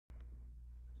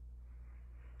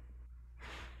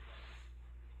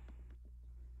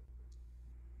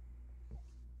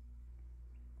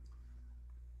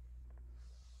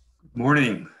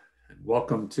Morning, and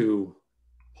welcome to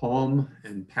Palm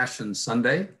and Passion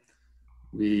Sunday.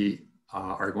 We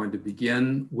are going to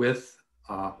begin with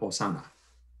Hosanna.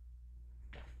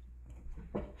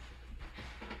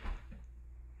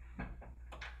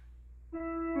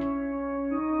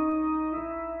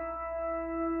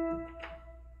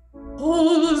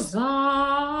 Hosanna,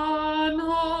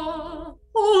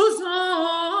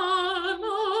 Hosanna,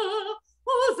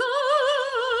 Hosanna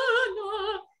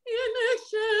in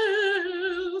excelsis.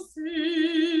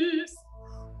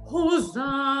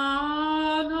 Hosanna,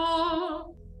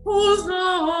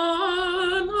 Hosanna,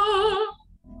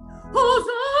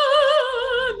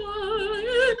 Hosanna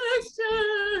in excelsis.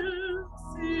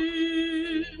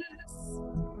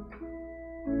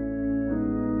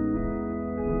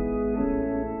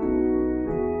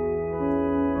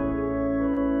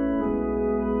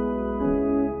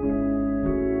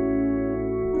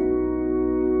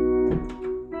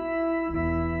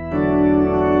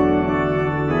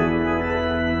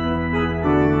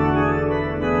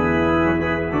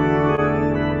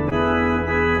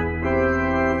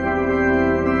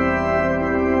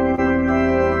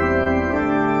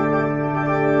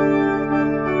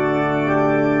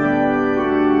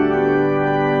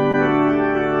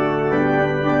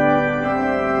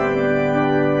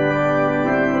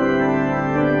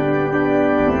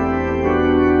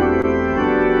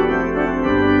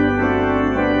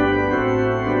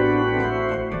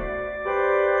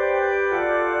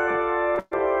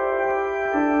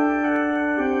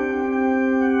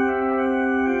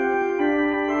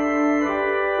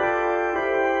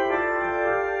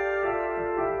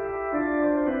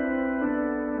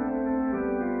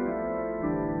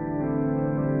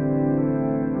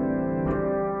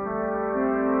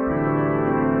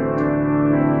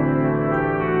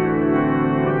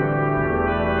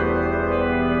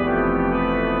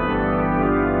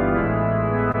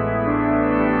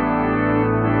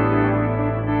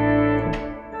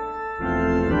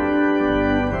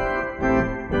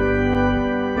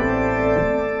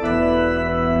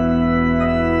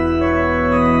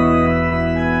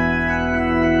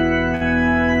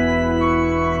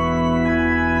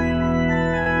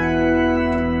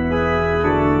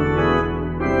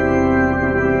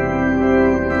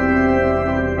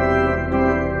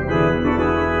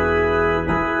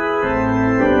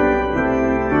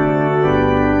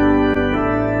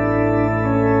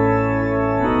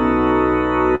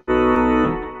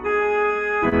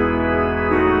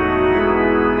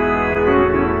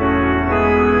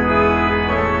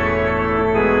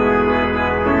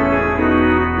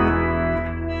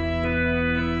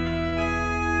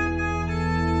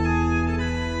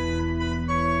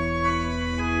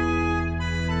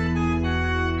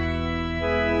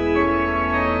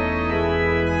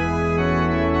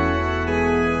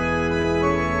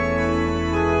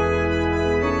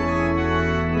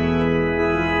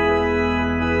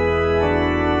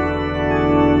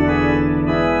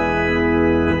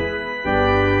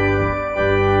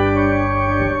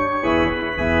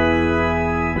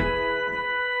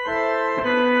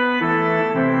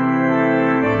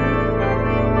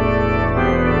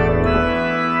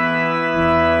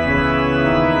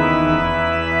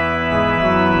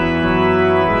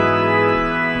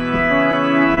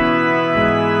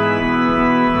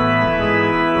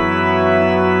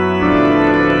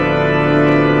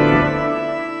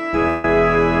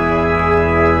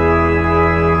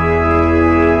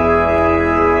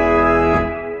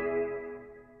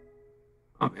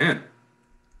 Amen.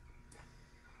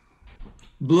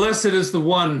 Blessed is the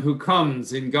one who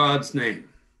comes in God's name.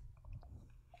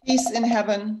 Peace in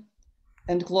heaven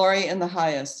and glory in the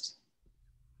highest.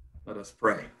 Let us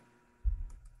pray.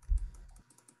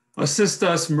 Assist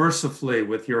us mercifully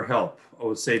with your help,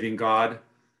 O saving God,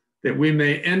 that we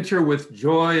may enter with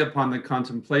joy upon the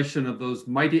contemplation of those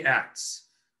mighty acts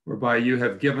whereby you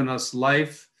have given us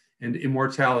life and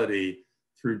immortality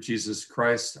through Jesus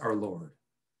Christ our Lord.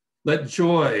 Let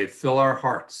joy fill our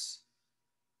hearts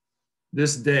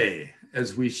this day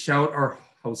as we shout our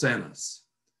hosannas.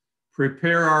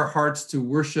 Prepare our hearts to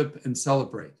worship and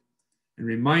celebrate, and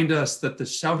remind us that the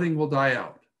shouting will die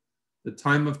out. The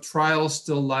time of trial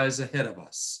still lies ahead of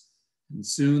us, and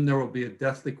soon there will be a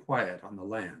deathly quiet on the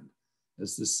land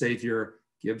as the Savior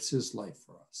gives his life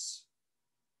for us.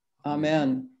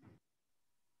 Amen.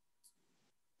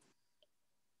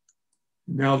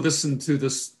 Now listen to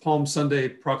this Palm Sunday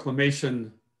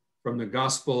proclamation from the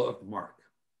Gospel of Mark.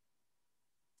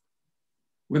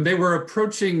 When they were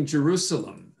approaching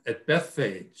Jerusalem at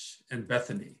Bethphage and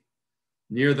Bethany,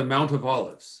 near the Mount of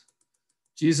Olives,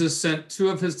 Jesus sent two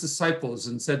of his disciples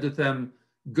and said to them,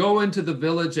 "Go into the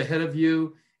village ahead of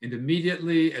you, And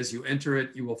immediately as you enter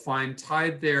it, you will find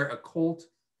tied there a colt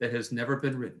that has never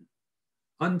been ridden.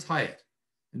 Untie it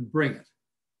and bring it.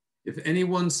 If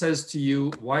anyone says to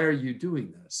you, why are you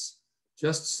doing this?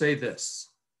 Just say this,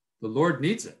 the Lord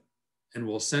needs it and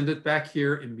will send it back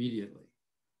here immediately.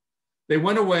 They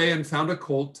went away and found a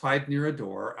colt tied near a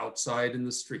door outside in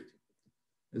the street.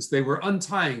 As they were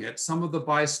untying it, some of the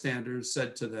bystanders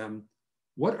said to them,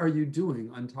 what are you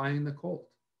doing untying the colt?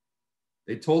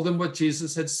 They told them what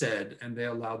Jesus had said, and they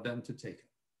allowed them to take it.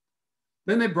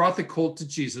 Then they brought the colt to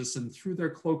Jesus and threw their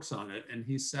cloaks on it, and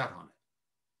he sat on it.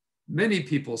 Many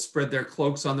people spread their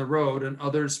cloaks on the road, and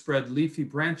others spread leafy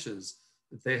branches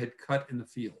that they had cut in the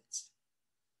fields.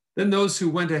 Then those who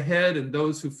went ahead and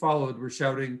those who followed were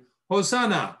shouting,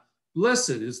 Hosanna! Blessed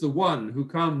is the one who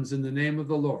comes in the name of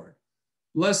the Lord.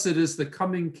 Blessed is the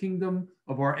coming kingdom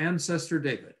of our ancestor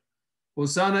David.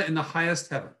 Hosanna in the highest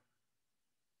heaven.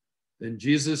 Then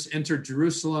Jesus entered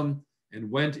Jerusalem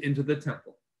and went into the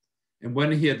temple. And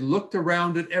when he had looked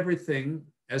around at everything,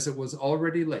 as it was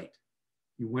already late,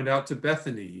 he went out to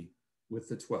Bethany with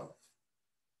the 12.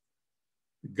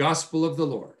 The Gospel of the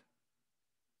Lord.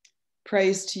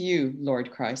 Praise to you,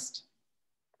 Lord Christ.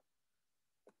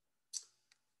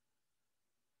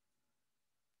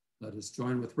 Let us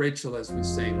join with Rachel as we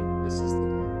sing, This is the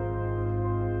Day.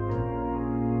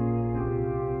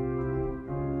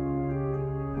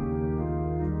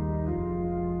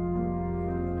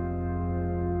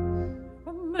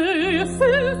 This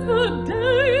is the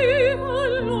day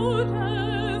the Lord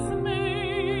has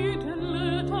made.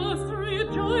 Let us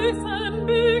rejoice and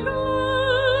be glad.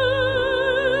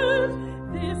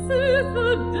 This is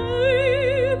the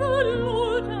day the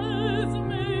Lord has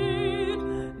made.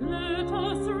 Let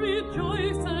us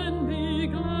rejoice and be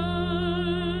glad.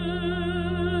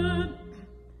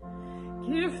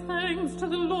 Give thanks to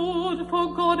the Lord,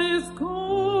 for God is good.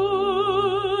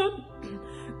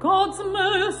 God's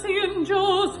mercy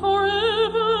endures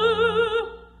forever.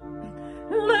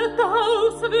 Let the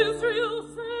house of Israel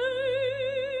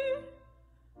say,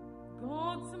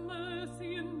 God's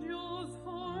mercy endures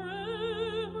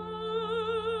forever.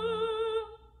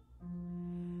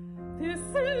 This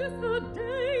is the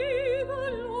day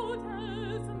the Lord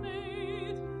has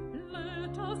made.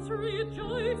 Let us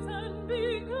rejoice and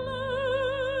be glad.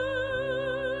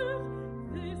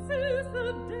 This is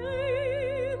the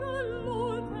day the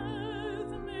Lord has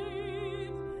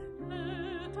made.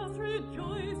 Let us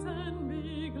rejoice and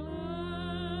be glad.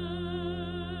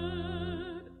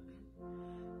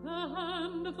 The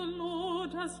hand of the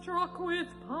Lord has struck with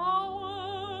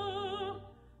power.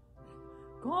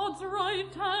 God's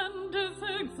right hand is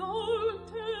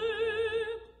exalted.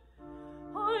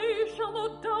 I shall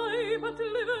not die, but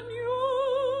live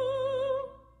anew,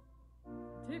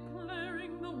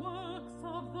 declaring the works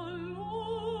of the Lord.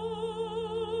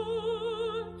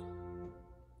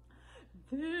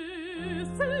 This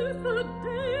is the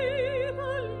day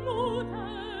the Lord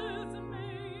has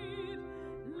made.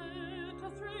 Let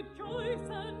us rejoice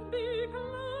and be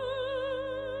glad.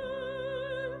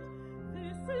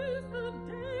 This is the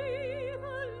day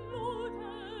the Lord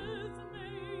has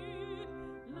made.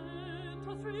 Let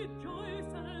us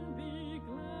rejoice and be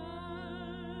glad.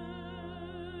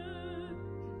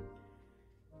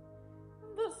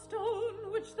 The stone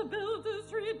which the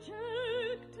builders rejected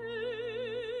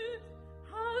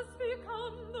has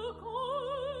become the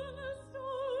cornerstone.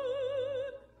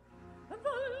 The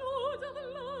Lord of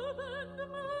love and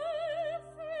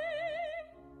mercy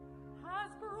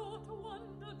has brought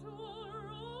wonder to our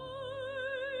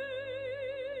eyes.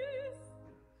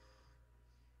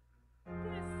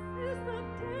 This is the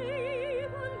day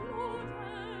the Lord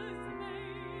has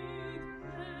made.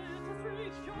 Let us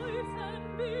rejoice and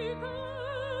be glad.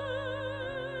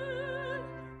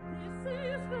 This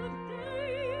is the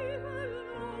day the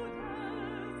Lord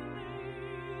has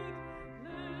made.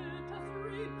 Let us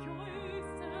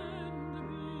rejoice and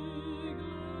be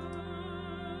glad.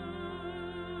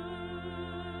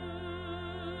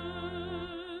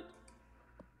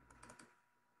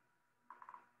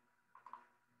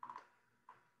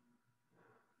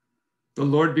 The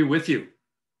Lord be with you.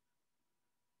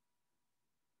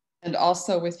 And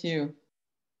also with you.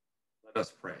 Let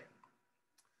us pray.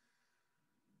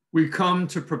 We come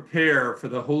to prepare for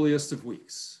the holiest of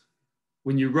weeks.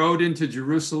 When you rode into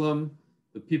Jerusalem,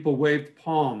 the people waved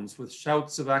palms with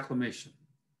shouts of acclamation.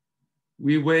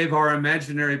 We wave our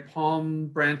imaginary palm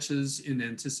branches in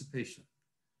anticipation,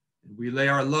 and we lay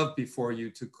our love before you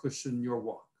to cushion your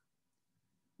walk.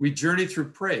 We journey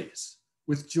through praise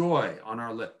with joy on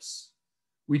our lips.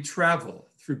 We travel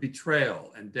through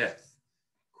betrayal and death,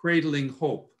 cradling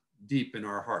hope deep in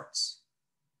our hearts.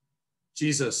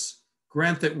 Jesus,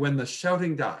 Grant that when the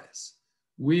shouting dies,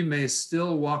 we may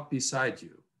still walk beside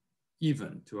you,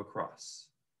 even to a cross.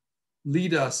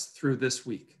 Lead us through this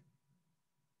week.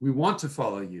 We want to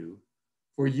follow you,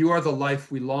 for you are the life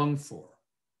we long for,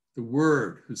 the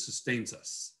Word who sustains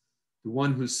us, the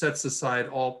one who sets aside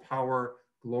all power,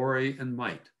 glory, and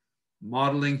might,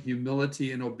 modeling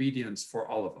humility and obedience for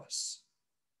all of us.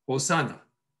 Hosanna,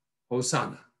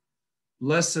 Hosanna.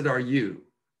 Blessed are you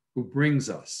who brings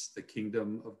us the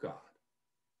kingdom of God.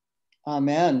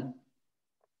 Amen.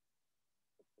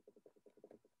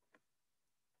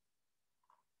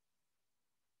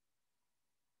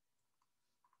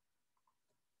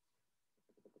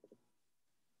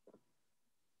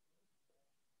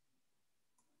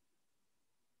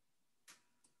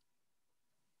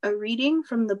 A reading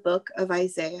from the book of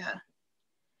Isaiah.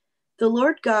 The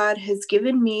Lord God has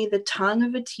given me the tongue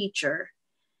of a teacher,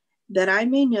 that I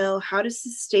may know how to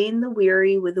sustain the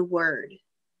weary with a word.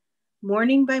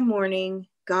 Morning by morning,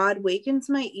 God wakens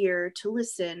my ear to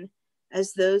listen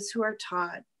as those who are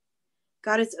taught.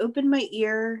 God has opened my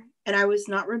ear, and I was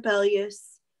not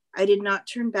rebellious. I did not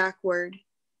turn backward.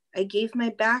 I gave my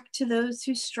back to those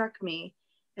who struck me,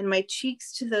 and my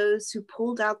cheeks to those who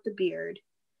pulled out the beard.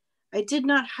 I did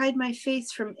not hide my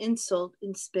face from insult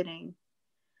and spitting.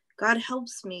 God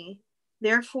helps me.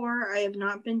 Therefore, I have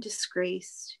not been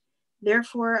disgraced.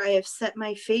 Therefore, I have set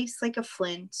my face like a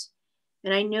flint,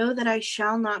 and I know that I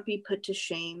shall not be put to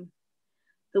shame.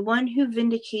 The one who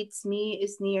vindicates me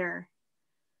is near.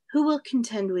 Who will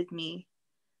contend with me?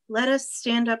 Let us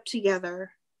stand up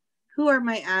together. Who are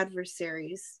my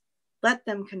adversaries? Let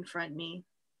them confront me.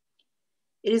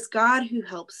 It is God who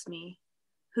helps me.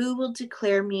 Who will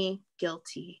declare me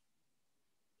guilty?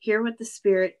 Hear what the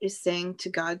Spirit is saying to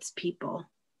God's people.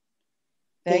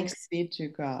 Thanks be to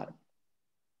God.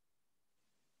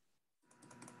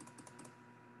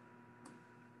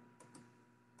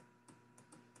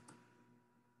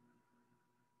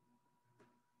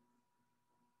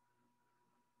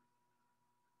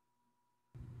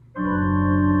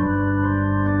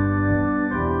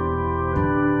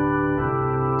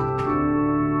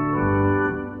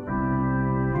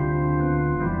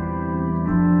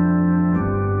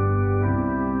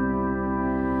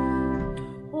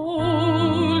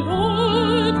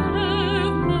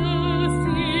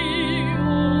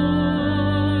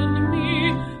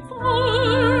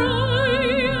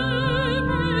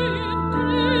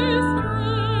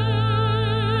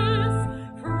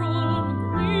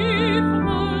 From grief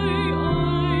my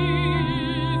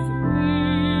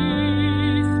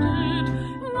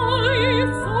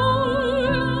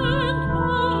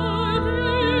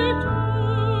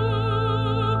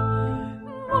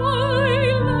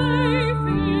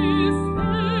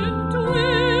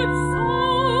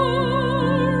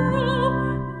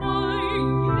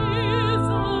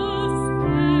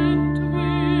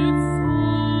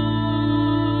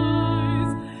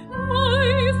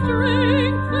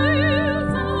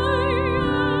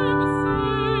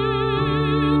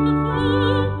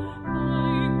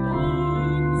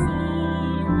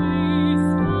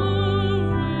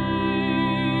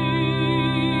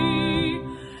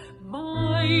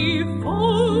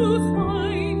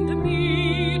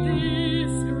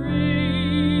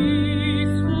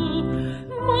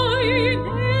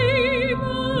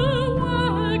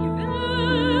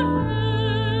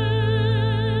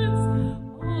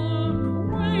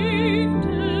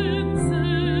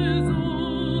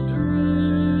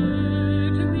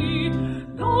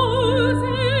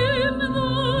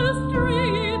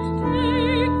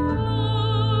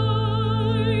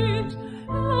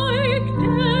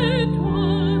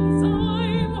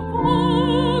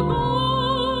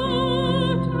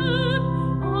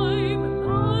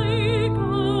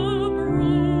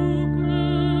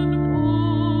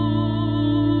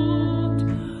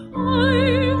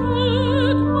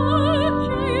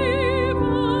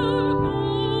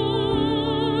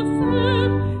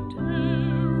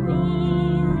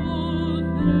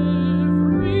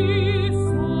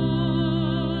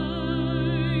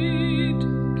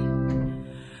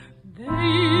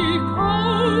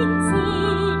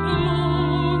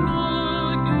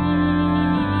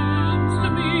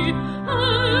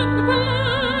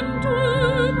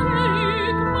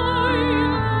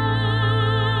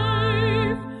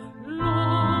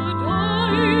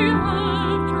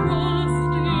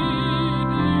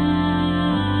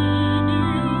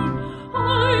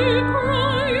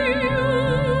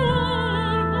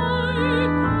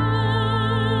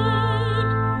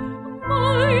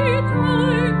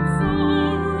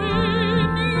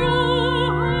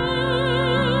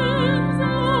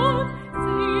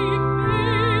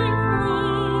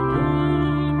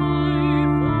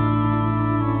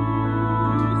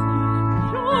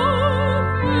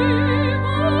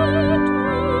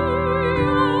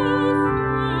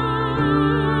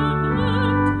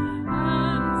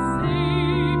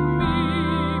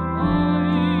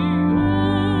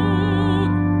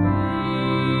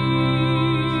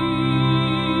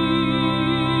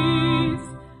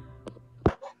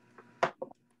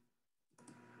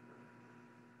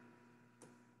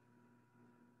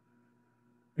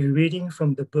A reading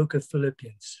from the book of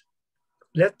Philippians.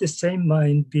 Let the same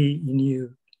mind be in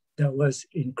you that was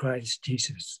in Christ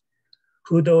Jesus,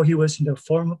 who though he was in the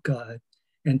form of God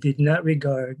and did not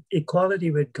regard equality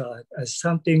with God as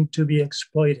something to be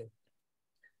exploited,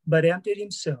 but emptied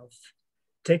himself,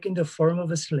 taking the form of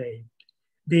a slave,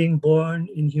 being born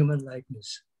in human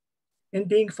likeness. And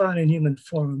being found in human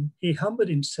form, he humbled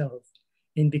himself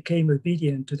and became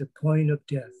obedient to the point of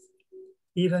death,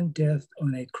 even death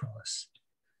on a cross.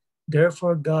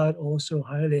 Therefore, God also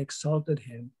highly exalted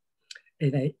him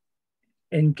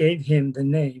and gave him the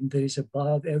name that is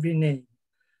above every name,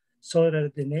 so that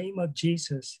at the name of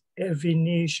Jesus, every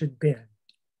knee should bend,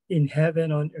 in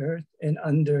heaven, on earth, and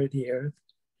under the earth,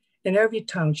 and every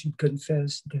tongue should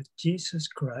confess that Jesus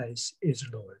Christ is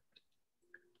Lord,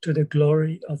 to the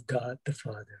glory of God the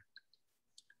Father.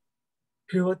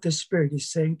 Hear what the Spirit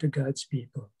is saying to God's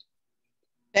people.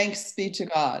 Thanks be to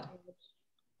God.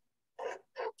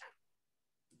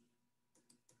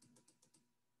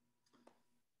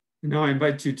 Now I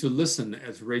invite you to listen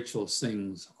as Rachel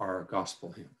sings our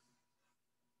gospel hymn.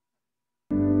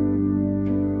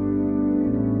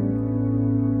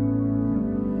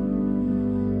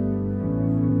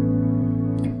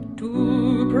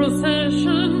 Two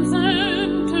processions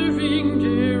entering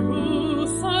Jerusalem,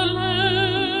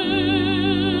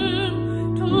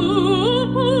 two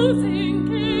opposing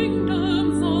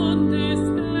kingdoms on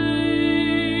display.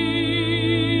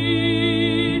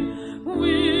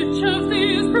 Which of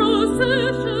these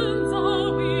processions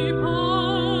are we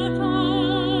part of?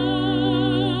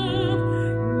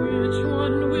 Which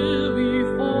one will we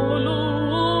follow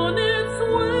on its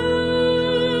way?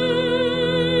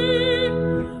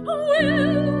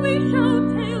 Will we shout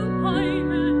hail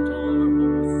Pilate or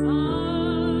Hosanna?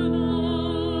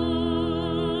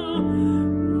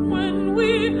 When we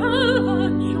have a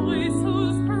choice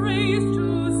whose praise to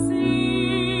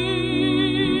sing,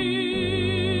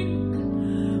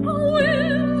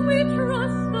 will we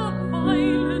trust the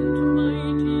violent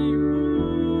mighty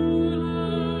ruler?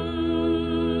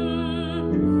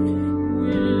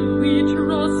 Will we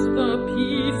trust the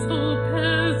peaceful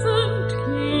peasant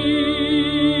king?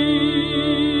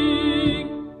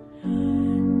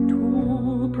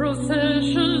 Two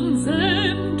processions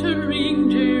entering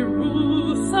Jerusalem,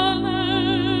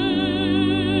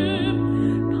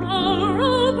 power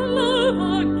of love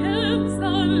against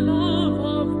the love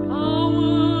of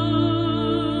power.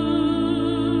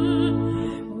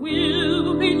 Will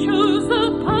we choose the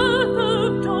path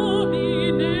of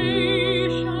domination?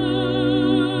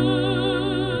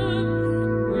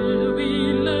 Will we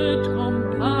let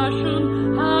compassion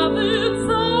have its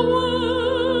hour?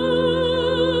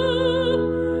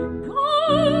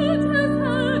 God has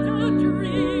had a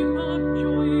dream of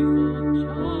joyful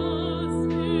justice.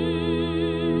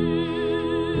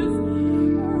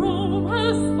 Rome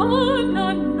has spun a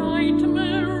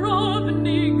nightmare of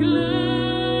neglect.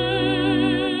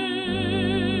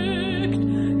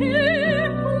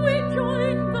 If we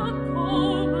join the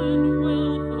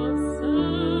commonwealth of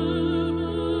servants,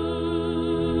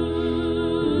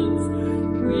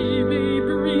 we may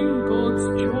bring God's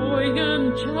joy and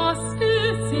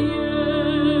justice yet.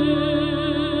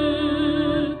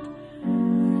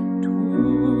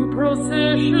 Two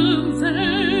processions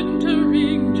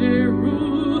entering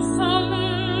Jerusalem,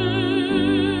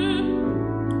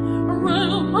 a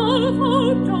realm of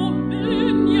hope,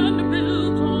 dominion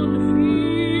built on fear.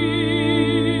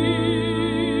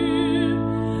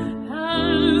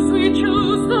 As we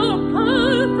choose the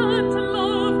path that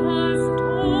love has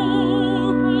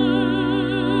opened,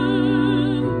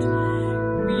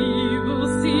 we will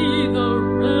see the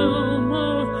realm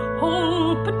of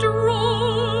hope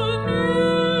draw near.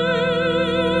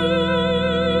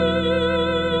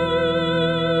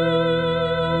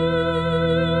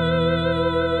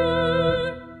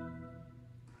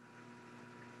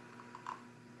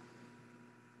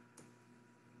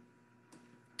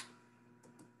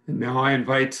 And now I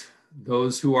invite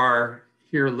those who are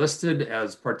here listed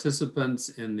as participants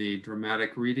in the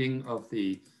dramatic reading of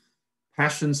the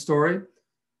Passion story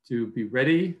to be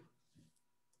ready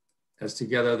as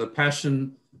together the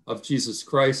Passion of Jesus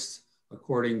Christ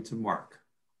according to Mark.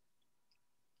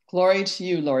 Glory to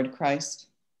you, Lord Christ.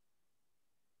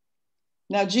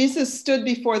 Now Jesus stood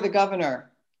before the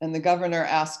governor, and the governor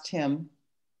asked him,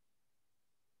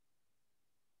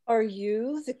 Are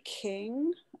you the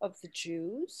king of the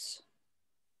Jews?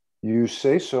 You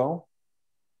say so.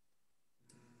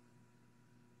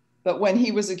 But when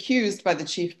he was accused by the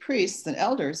chief priests and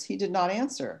elders, he did not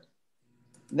answer.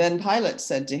 Then Pilate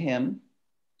said to him,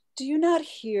 Do you not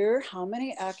hear how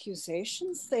many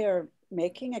accusations they are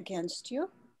making against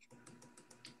you?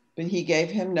 But he gave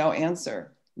him no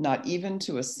answer, not even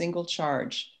to a single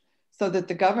charge, so that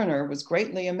the governor was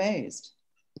greatly amazed.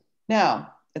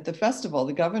 Now, at the festival,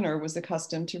 the governor was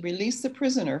accustomed to release a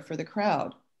prisoner for the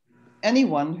crowd,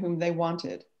 anyone whom they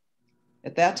wanted.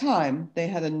 At that time, they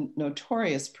had a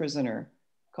notorious prisoner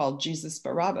called Jesus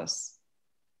Barabbas.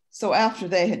 So after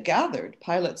they had gathered,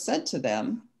 Pilate said to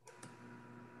them,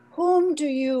 Whom do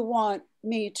you want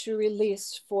me to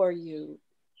release for you?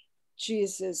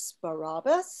 Jesus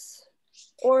Barabbas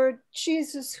or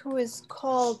Jesus who is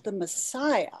called the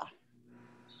Messiah?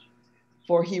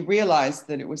 For he realized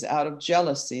that it was out of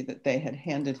jealousy that they had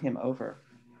handed him over.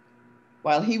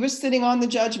 While he was sitting on the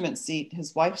judgment seat,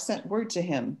 his wife sent word to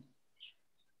him,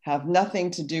 "Have nothing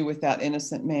to do with that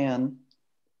innocent man,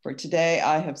 for today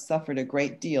I have suffered a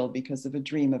great deal because of a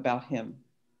dream about him."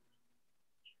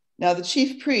 Now the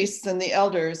chief priests and the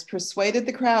elders persuaded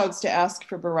the crowds to ask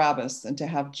for Barabbas and to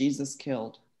have Jesus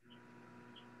killed.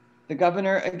 The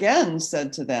governor again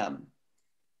said to them,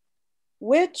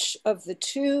 Which of the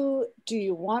two do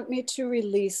you want me to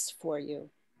release for you?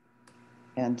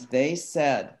 and they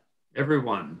said,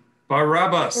 Everyone,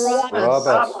 Barabbas.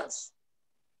 Barabbas.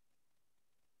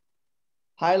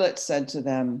 Pilate said to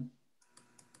them,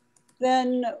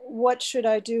 Then what should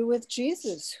I do with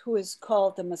Jesus who is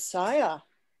called the Messiah?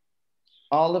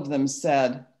 all of them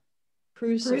said,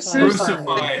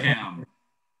 Crucify him.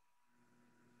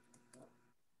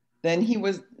 Then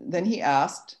he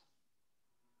asked,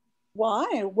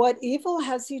 Why? What evil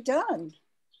has he done?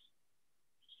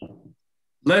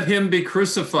 Let him be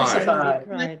crucified.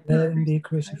 Let him be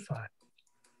crucified.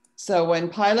 So when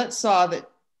Pilate saw that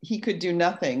he could do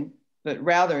nothing, but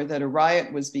rather that a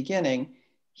riot was beginning,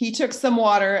 he took some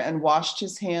water and washed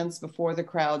his hands before the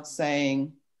crowd,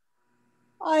 saying,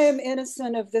 I am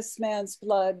innocent of this man's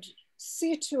blood.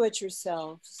 See to it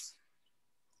yourselves.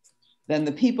 Then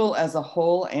the people as a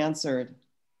whole answered,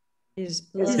 His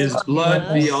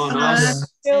blood be on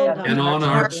us and on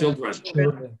our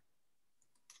children.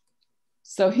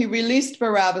 So he released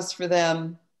Barabbas for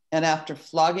them, and after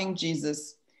flogging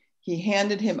Jesus, he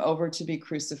handed him over to be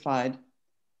crucified.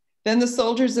 Then the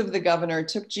soldiers of the governor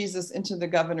took Jesus into the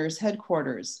governor's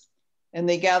headquarters, and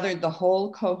they gathered the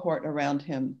whole cohort around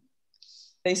him.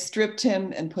 They stripped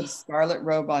him and put a scarlet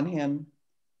robe on him,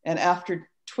 and after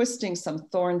twisting some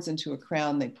thorns into a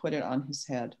crown, they put it on his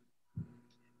head.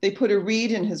 They put a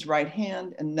reed in his right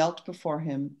hand and knelt before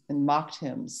him and mocked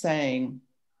him, saying,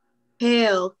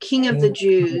 Hail, King of the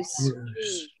Jews.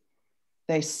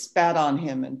 They spat on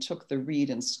him and took the reed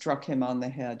and struck him on the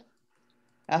head.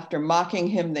 After mocking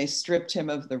him, they stripped him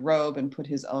of the robe and put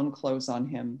his own clothes on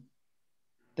him.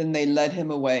 Then they led him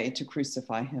away to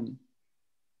crucify him.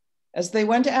 As they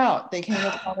went out, they came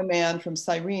upon a man from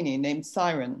Cyrene named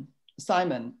Simon.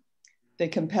 They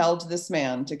compelled this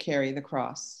man to carry the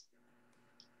cross.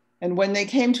 And when they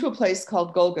came to a place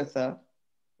called Golgotha,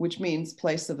 which means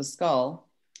place of a skull,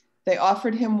 they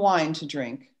offered him wine to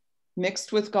drink,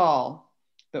 mixed with gall,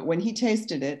 but when he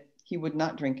tasted it, he would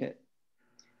not drink it.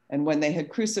 And when they had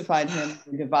crucified him,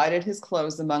 they divided his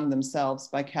clothes among themselves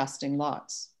by casting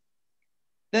lots.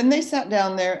 Then they sat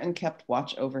down there and kept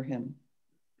watch over him.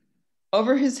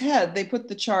 Over his head, they put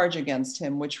the charge against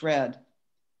him, which read,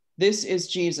 "This is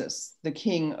Jesus, the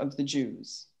King of the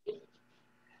Jews."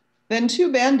 Then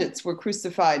two bandits were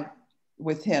crucified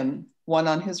with him, one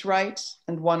on his right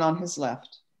and one on his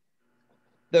left.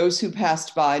 Those who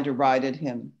passed by derided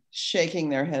him, shaking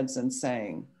their heads and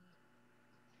saying,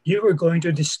 You were going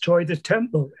to destroy the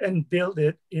temple and build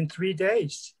it in 3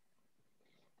 days.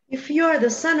 If you are the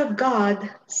Son of God,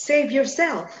 save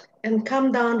yourself and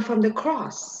come down from the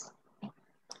cross.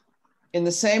 In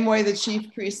the same way, the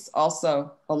chief priests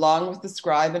also, along with the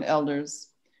scribe and elders,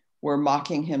 were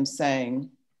mocking him, saying,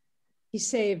 He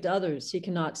saved others. He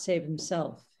cannot save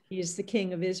himself. He is the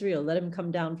King of Israel. Let him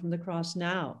come down from the cross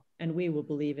now, and we will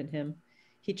believe in him.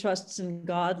 He trusts in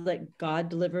God. Let God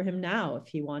deliver him now if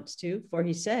he wants to, for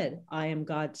he said, I am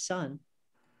God's son.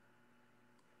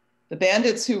 The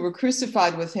bandits who were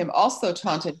crucified with him also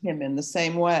taunted him in the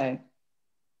same way.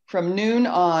 From noon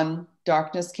on,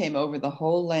 darkness came over the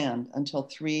whole land until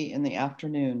 3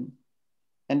 p.m.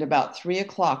 And about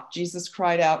 3:00, Jesus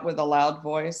cried out with a loud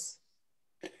voice,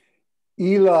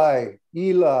 Eli,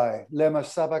 Eli, lema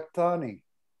sabachthani.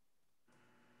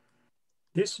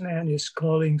 This man is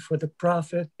calling for the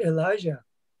prophet Elijah.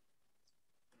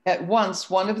 At once,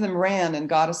 one of them ran and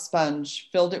got a sponge,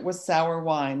 filled it with sour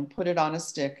wine, put it on a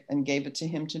stick, and gave it to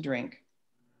him to drink.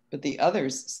 But the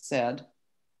others said,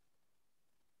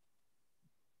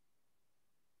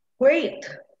 Wait,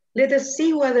 let us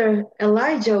see whether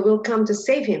Elijah will come to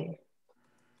save him.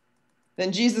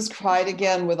 Then Jesus cried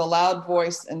again with a loud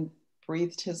voice and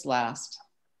breathed his last.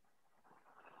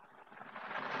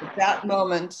 At that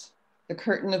moment, the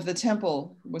curtain of the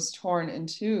temple was torn in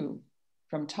two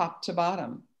from top to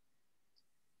bottom.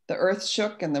 The earth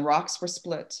shook and the rocks were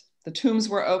split. The tombs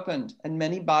were opened and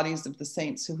many bodies of the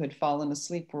saints who had fallen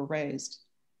asleep were raised.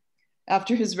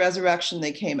 After his resurrection,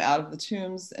 they came out of the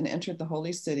tombs and entered the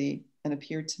holy city and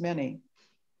appeared to many.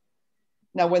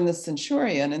 Now, when the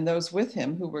centurion and those with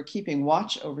him who were keeping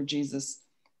watch over Jesus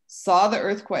saw the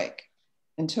earthquake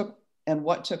and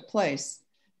what took place,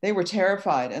 they were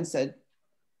terrified and said,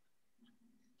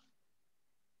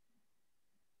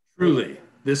 "Truly,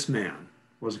 this man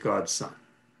was God's son."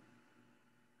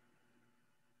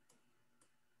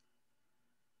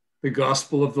 The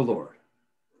gospel of the Lord.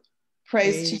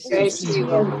 Praise to you,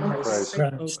 Lord Christ.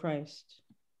 O Christ.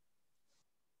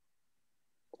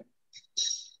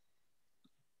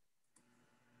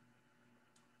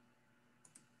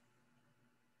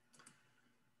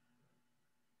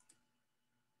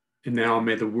 And now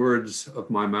may the words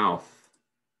of my mouth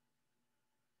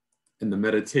and the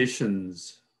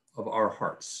meditations of our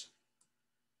hearts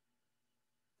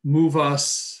move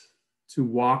us to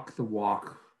walk the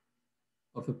walk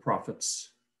of the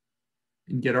prophets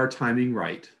and get our timing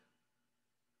right,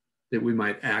 that we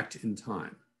might act in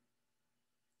time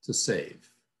to save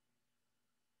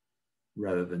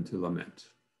rather than to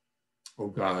lament. O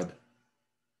God,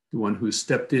 the one who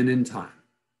stepped in time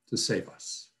to save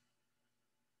us.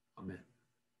 Amen.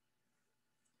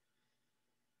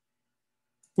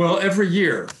 Well, every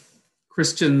year,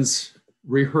 Christians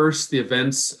rehearse the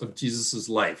events of Jesus'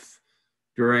 life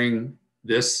during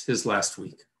this, his last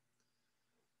week.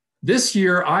 This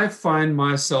year, I find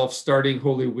myself starting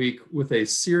Holy Week with a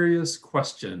serious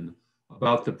question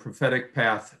about the prophetic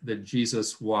path that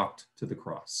Jesus walked to the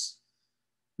cross.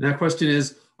 And that question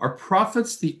is, are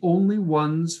prophets the only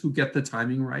ones who get the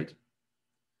timing right?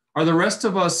 Are the rest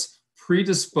of us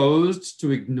predisposed to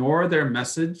ignore their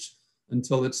message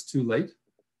until it's too late?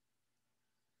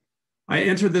 I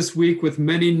enter this week with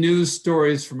many news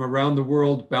stories from around the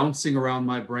world bouncing around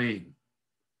my brain.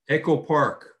 Echo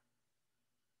Park,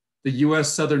 the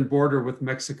US southern border with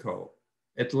Mexico,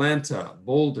 Atlanta,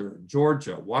 Boulder,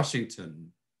 Georgia,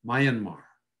 Washington, Myanmar.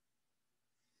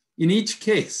 In each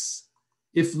case,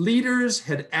 if leaders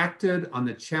had acted on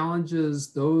the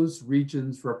challenges those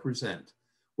regions represent,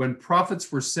 when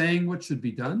prophets were saying what should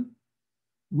be done,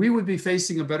 we would be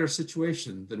facing a better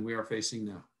situation than we are facing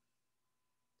now.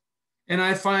 And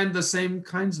I find the same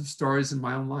kinds of stories in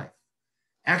my own life.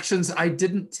 Actions I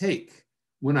didn't take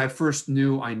when I first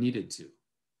knew I needed to.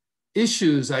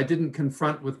 Issues I didn't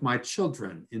confront with my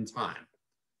children in time.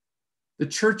 The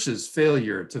church's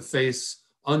failure to face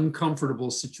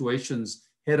uncomfortable situations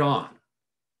head on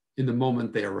in the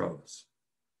moment they arose.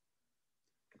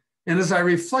 And as I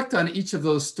reflect on each of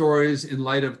those stories in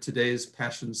light of today's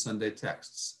Passion Sunday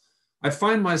texts, I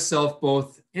find myself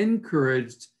both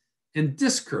encouraged and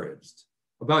discouraged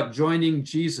about joining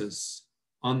Jesus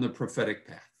on the prophetic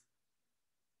path.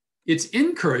 It's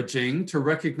encouraging to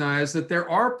recognize that there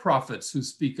are prophets who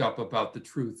speak up about the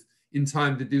truth in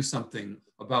time to do something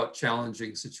about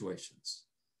challenging situations.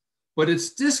 But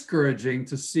it's discouraging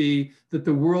to see that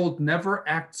the world never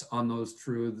acts on those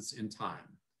truths in time,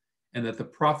 and that the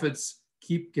prophets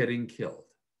keep getting killed.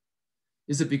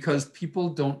 Is it because people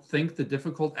don't think the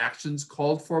difficult actions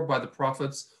called for by the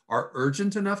prophets are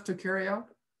urgent enough to carry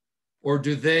out? Or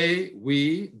do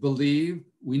we believe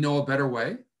we know a better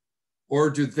way? Or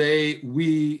do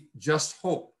we just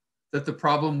hope that the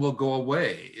problem will go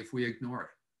away if we ignore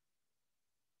it?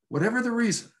 Whatever the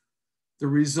reason, the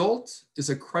result is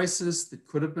a crisis that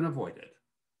could have been avoided,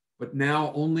 but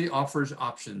now only offers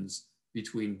options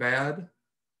between bad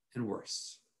and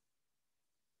worse.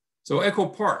 So Echo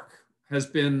Park has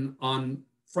been on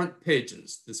front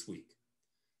pages this week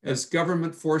as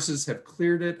government forces have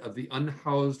cleared it of the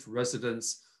unhoused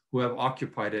residents who have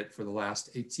occupied it for the last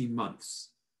 18 months,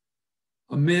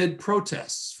 amid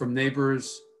protests from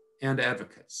neighbors and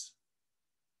advocates.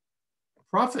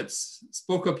 Prophets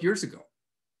spoke up years ago,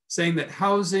 saying that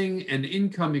housing and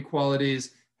income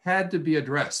inequalities had to be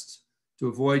addressed to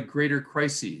avoid greater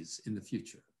crises in the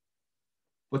future.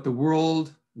 But the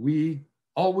world, we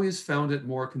always found it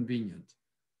more convenient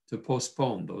to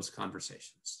postpone those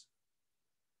conversations.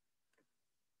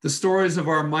 The stories of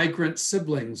our migrant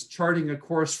siblings charting a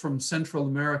course from Central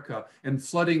America and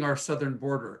flooding our southern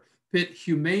border pit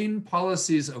humane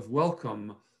policies of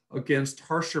welcome against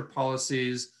harsher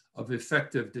policies of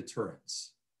effective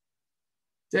deterrence.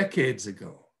 Decades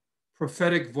ago,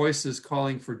 prophetic voices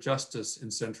calling for justice in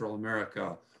Central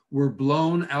America were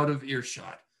blown out of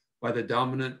earshot by the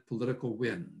dominant political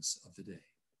winds of the day.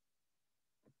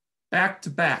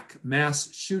 Back-to-back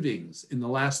mass shootings in the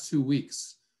last 2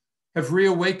 weeks have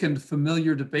reawakened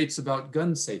familiar debates about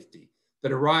gun safety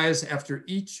that arise after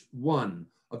each one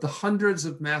of the hundreds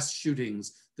of mass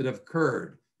shootings that have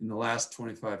occurred in the last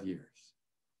 25 years.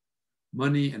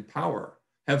 Money and power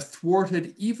have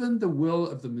thwarted even the will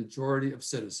of the majority of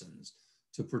citizens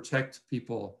to protect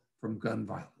people from gun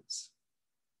violence.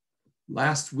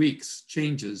 Last week's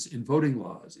changes in voting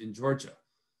laws in Georgia,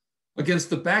 against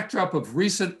the backdrop of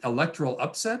recent electoral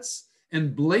upsets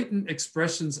and blatant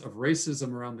expressions of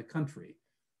racism around the country,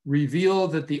 reveal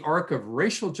that the arc of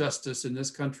racial justice in this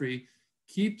country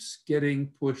keeps getting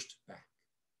pushed back.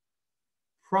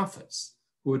 Prophets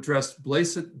who addressed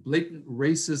blatant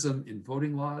racism in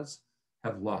voting laws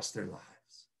have lost their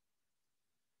lives.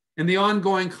 And the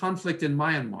ongoing conflict in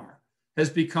Myanmar has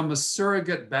become a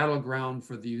surrogate battleground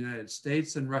for the United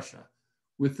States and Russia,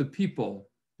 with the people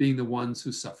being the ones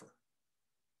who suffer.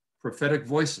 Prophetic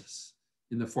voices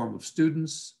in the form of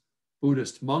students,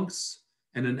 Buddhist monks,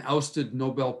 and an ousted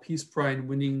Nobel Peace Prize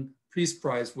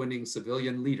winning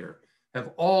civilian leader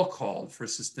have all called for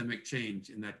systemic change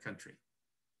in that country.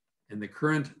 And the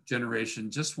current generation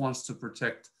just wants to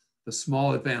protect the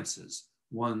small advances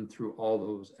won through all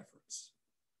those efforts.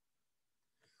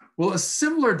 Well, a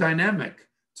similar dynamic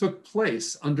took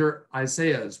place under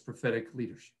Isaiah's prophetic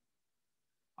leadership.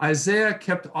 Isaiah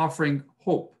kept offering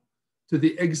hope to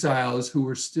the exiles who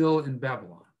were still in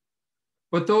Babylon.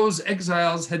 But those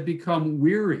exiles had become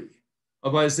weary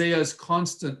of Isaiah's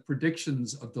constant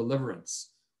predictions of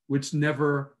deliverance, which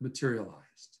never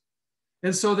materialized.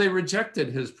 And so they rejected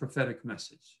his prophetic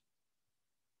message.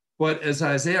 But as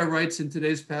Isaiah writes in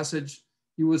today's passage,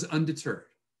 he was undeterred.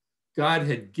 God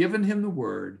had given him the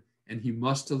word, and he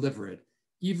must deliver it,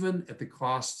 even at the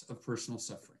cost of personal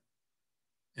suffering.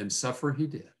 And suffer he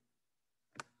did.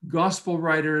 Gospel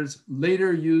writers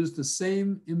later used the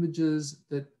same images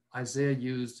that Isaiah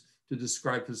used to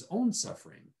describe his own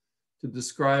suffering, to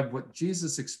describe what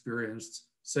Jesus experienced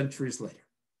centuries later.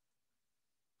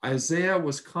 Isaiah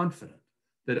was confident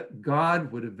that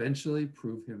God would eventually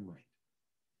prove him right.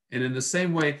 And in the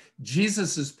same way,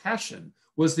 Jesus's passion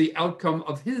was the outcome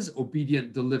of his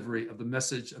obedient delivery of the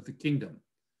message of the kingdom,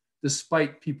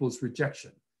 despite people's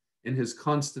rejection and his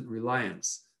constant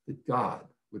reliance that God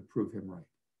would prove him right.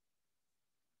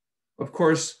 Of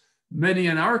course, many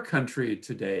in our country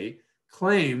today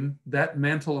claim that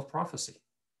mantle of prophecy.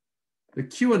 The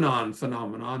QAnon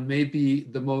phenomenon may be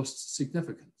the most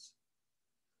significant,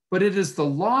 but it is the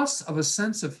loss of a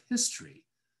sense of history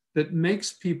that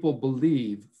makes people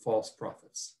believe false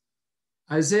prophets.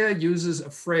 Isaiah uses a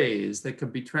phrase that can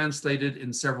be translated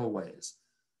in several ways: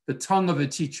 the tongue of a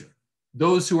teacher,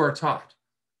 those who are taught,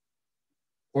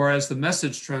 or as the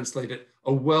Message translated,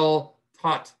 a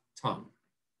well-taught tongue.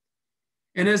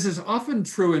 And as is often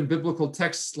true in biblical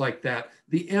texts like that,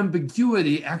 the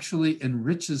ambiguity actually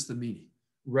enriches the meaning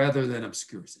rather than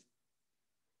obscures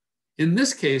it. In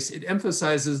this case, it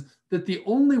emphasizes that the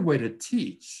only way to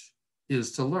teach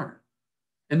is to learn,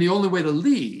 and the only way to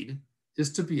lead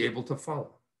is to be able to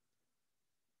follow.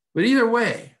 But either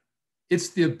way, it's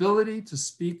the ability to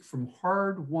speak from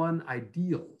hard-won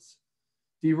ideals,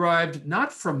 derived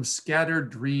not from scattered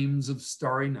dreams of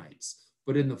starry nights,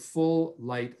 but in the full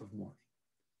light of morning.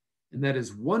 And that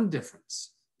is one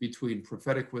difference between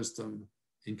prophetic wisdom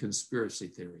and conspiracy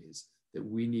theories that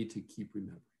we need to keep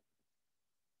remembering.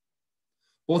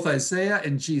 Both Isaiah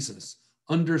and Jesus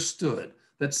understood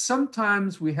that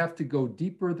sometimes we have to go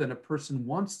deeper than a person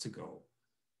wants to go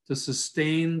to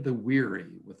sustain the weary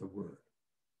with a word.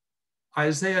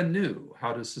 Isaiah knew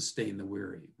how to sustain the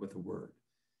weary with a word,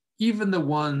 even the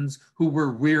ones who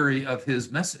were weary of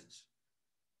his message.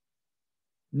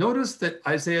 Notice that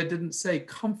Isaiah didn't say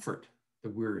comfort the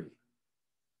weary.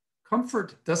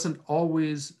 Comfort doesn't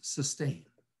always sustain.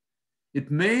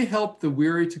 It may help the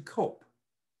weary to cope,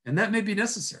 and that may be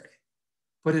necessary,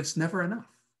 but it's never enough.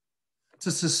 To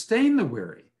sustain the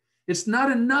weary, it's not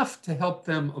enough to help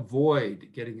them avoid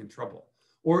getting in trouble,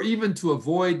 or even to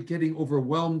avoid getting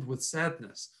overwhelmed with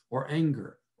sadness or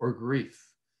anger or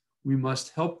grief. We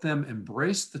must help them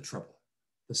embrace the trouble,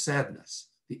 the sadness,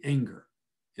 the anger,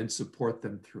 and support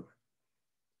them through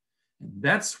it. And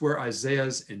that's where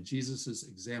Isaiah's and Jesus's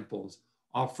examples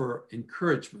offer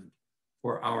encouragement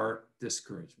for our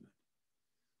discouragement.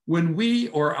 When we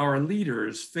or our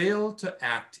leaders fail to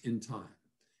act in time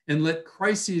and let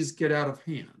crises get out of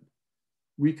hand,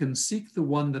 we can seek the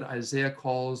one that Isaiah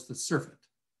calls the servant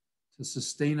to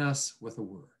sustain us with a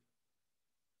word.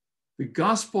 The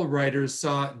gospel writers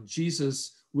saw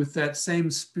Jesus with that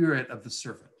same spirit of the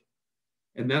servant.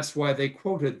 And that's why they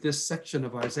quoted this section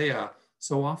of Isaiah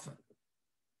so often.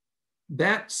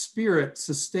 That spirit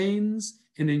sustains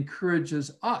and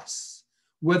encourages us,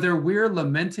 whether we're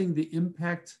lamenting the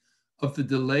impact of the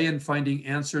delay in finding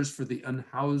answers for the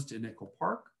unhoused in Echo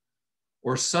Park,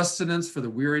 or sustenance for the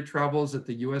weary travels at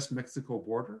the US-Mexico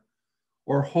border,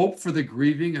 or hope for the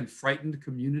grieving and frightened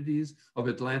communities of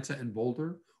Atlanta and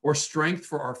Boulder, or strength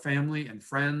for our family and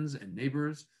friends and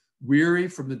neighbors, weary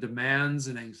from the demands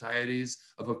and anxieties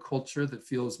of a culture that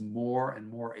feels more and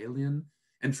more alien,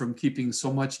 and from keeping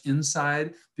so much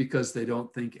inside because they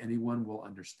don't think anyone will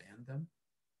understand them.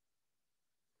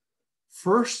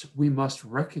 First, we must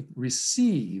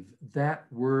receive that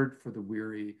word for the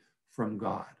weary from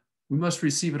God. We must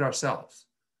receive it ourselves.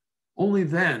 Only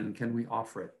then can we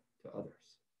offer it to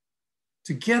others.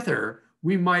 Together,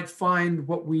 we might find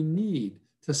what we need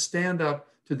to stand up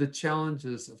to the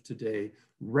challenges of today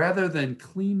rather than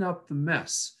clean up the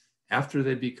mess after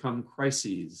they become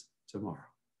crises tomorrow.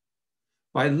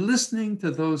 By listening to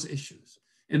those issues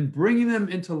and bringing them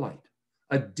into light,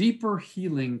 a deeper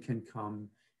healing can come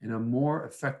and a more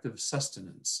effective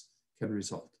sustenance can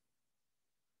result.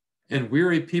 And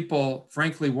weary people,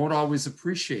 frankly, won't always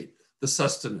appreciate the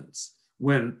sustenance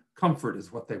when comfort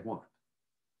is what they want.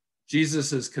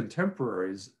 Jesus's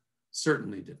contemporaries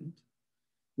certainly didn't.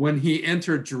 When he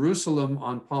entered Jerusalem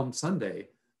on Palm Sunday,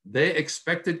 they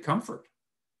expected comfort.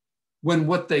 When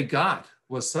what they got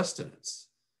was sustenance,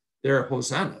 their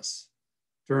hosannas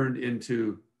turned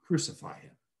into crucify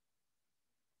him.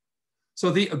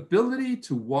 So the ability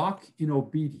to walk in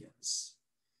obedience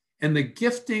and the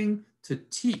gifting to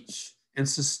teach and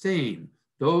sustain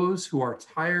those who are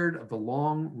tired of the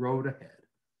long road ahead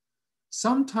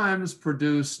sometimes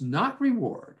produce not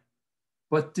reward,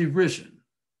 but derision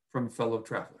from fellow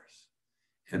travelers.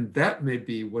 And that may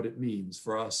be what it means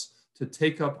for us to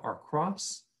take up our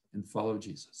cross and follow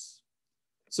Jesus.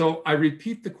 So I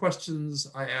repeat the questions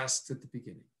I asked at the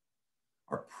beginning.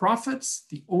 Are prophets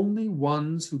the only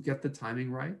ones who get the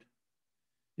timing right?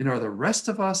 And are the rest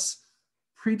of us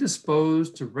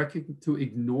predisposed to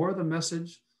ignore the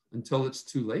message until it's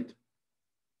too late?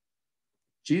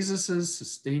 Jesus's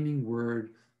sustaining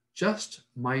word just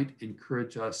might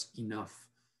encourage us enough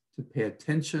to pay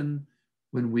attention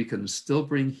when we can still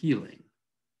bring healing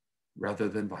rather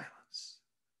than violence.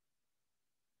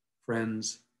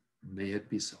 Friends, may it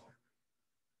be so.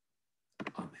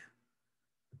 Amen.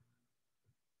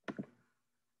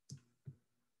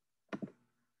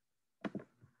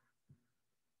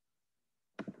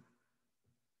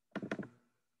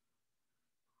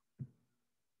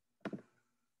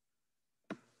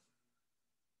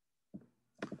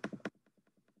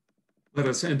 Let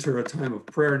us enter a time of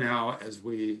prayer now as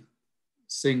we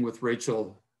sing with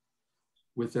Rachel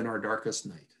within our darkest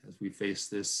night, as we face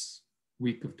this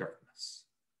week of darkness.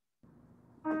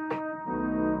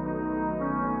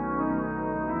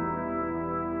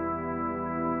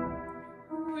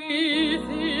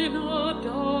 Within our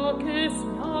darkest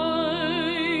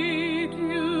night,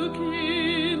 you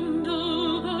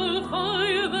kindle the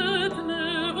fire that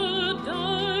never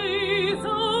dies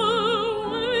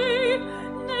away,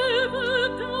 never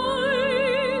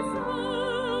dies away.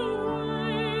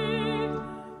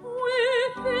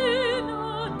 Within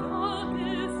our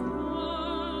darkest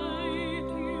night,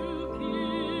 you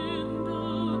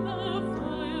kindle the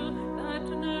fire that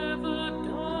never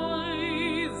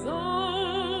dies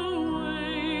away,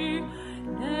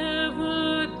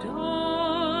 never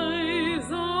dies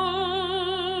away.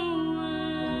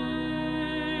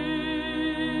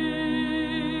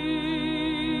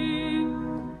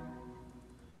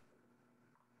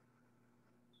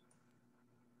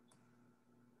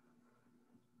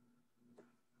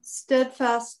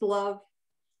 Steadfast love,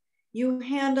 you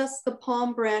hand us the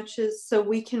palm branches so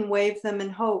we can wave them in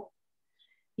hope.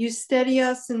 You steady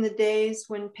us in the days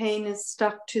when pain is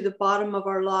stuck to the bottom of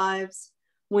our lives,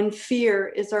 when fear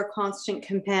is our constant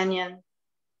companion.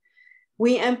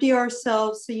 We empty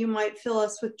ourselves so you might fill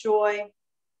us with joy.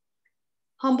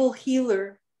 Humble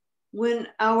healer, when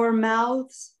our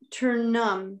mouths turn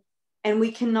numb and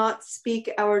we cannot speak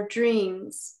our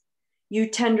dreams, you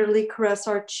tenderly caress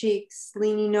our cheeks,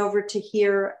 leaning over to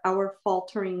hear our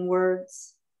faltering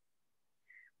words.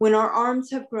 When our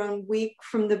arms have grown weak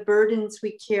from the burdens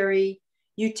we carry,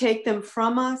 you take them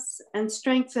from us and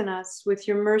strengthen us with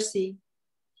your mercy.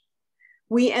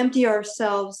 We empty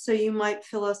ourselves so you might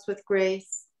fill us with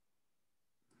grace.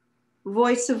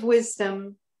 Voice of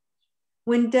wisdom,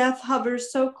 when death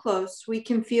hovers so close we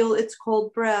can feel its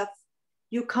cold breath,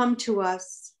 you come to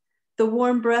us, the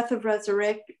warm breath of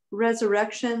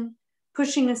resurrection,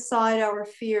 pushing aside our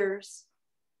fears.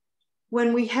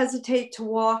 When we hesitate to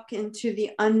walk into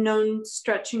the unknown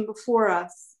stretching before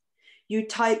us, you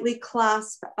tightly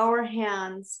clasp our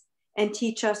hands and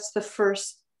teach us the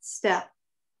first step.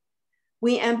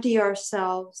 We empty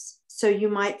ourselves so you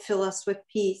might fill us with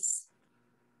peace.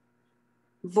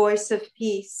 Voice of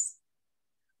peace.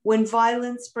 When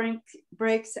violence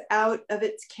breaks out of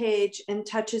its cage and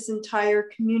touches entire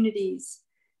communities,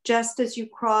 just as you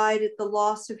cried at the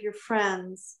loss of your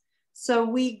friends, so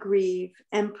we grieve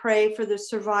and pray for the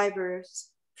survivors,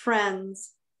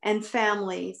 friends, and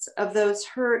families of those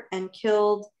hurt and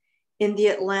killed in the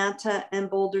Atlanta and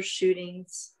Boulder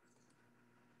shootings.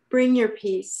 Bring your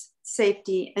peace,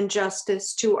 safety, and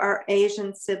justice to our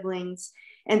Asian siblings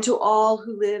and to all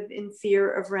who live in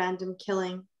fear of random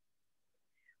killing.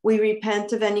 We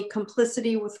repent of any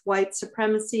complicity with white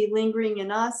supremacy lingering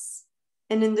in us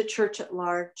and in the church at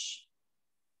large.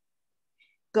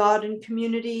 God and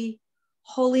community,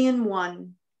 holy and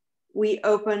one, we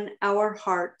open our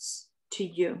hearts to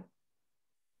you.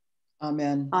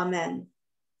 Amen. Amen.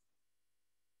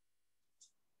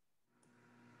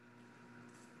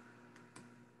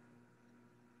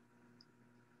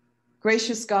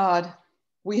 Gracious God,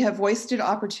 we have wasted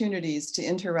opportunities to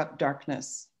interrupt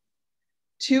darkness.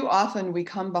 Too often we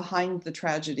come behind the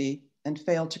tragedy and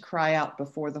fail to cry out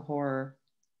before the horror.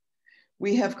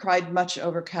 We have cried much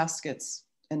over caskets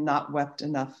and not wept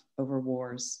enough over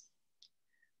wars.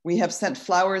 We have sent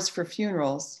flowers for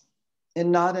funerals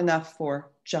and not enough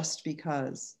for just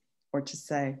because, or to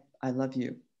say, I love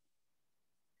you.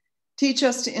 Teach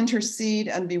us to intercede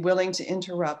and be willing to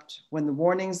interrupt when the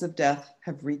warnings of death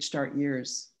have reached our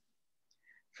ears.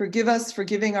 Forgive us for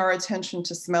giving our attention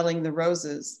to smelling the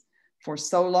roses for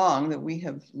so long that we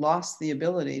have lost the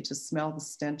ability to smell the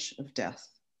stench of death.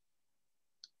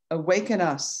 Awaken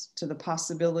us to the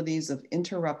possibilities of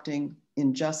interrupting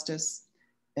injustice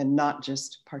and not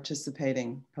just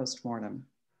participating post-mortem.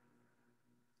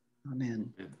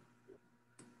 Amen.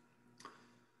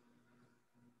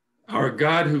 Our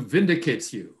God who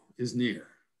vindicates you is near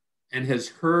and has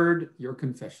heard your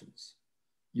confessions.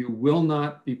 You will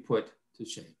not be put to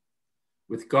shame.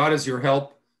 With God as your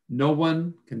help, no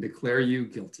one can declare you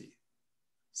guilty.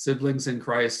 Siblings in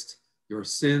Christ, your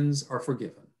sins are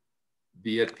forgiven.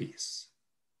 Be at peace.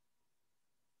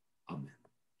 Amen.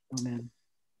 Amen.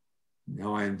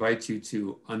 Now I invite you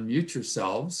to unmute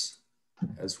yourselves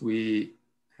as we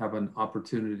have an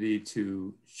opportunity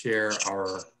to share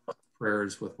our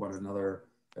prayers with one another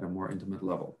at a more intimate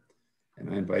level. And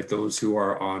I invite those who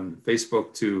are on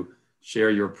Facebook to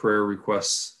share your prayer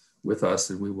requests with us,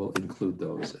 and we will include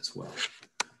those as well.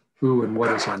 Who and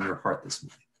what is on your heart this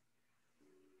morning?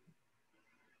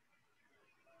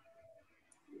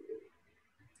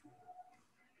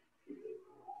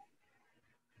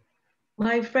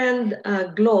 My friend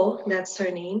Glo, that's her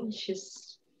name,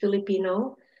 she's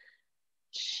Filipino.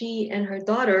 She and her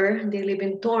daughter, they live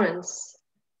in Torrance.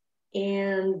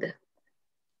 And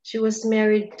she was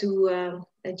married to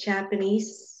a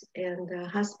Japanese, and the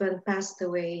husband passed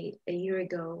away a year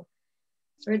ago.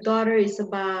 Her daughter is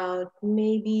about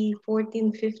maybe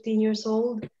 14, 15 years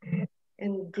old.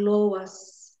 And Glo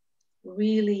was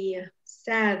really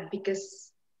sad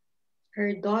because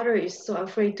her daughter is so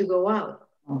afraid to go out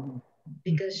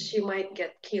because she might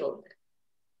get killed.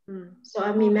 So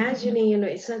I'm imagining,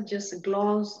 it's not just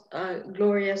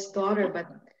Gloria's daughter, but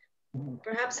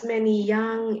perhaps many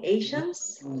young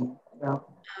Asians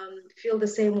feel the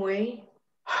same way,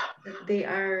 that they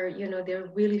are, they're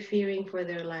really fearing for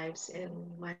their lives. And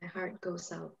my heart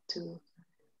goes out to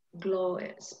Glo,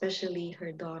 especially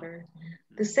her daughter.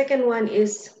 The second one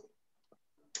is,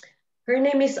 her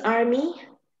name is Army.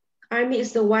 Army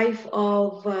is the wife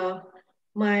of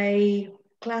my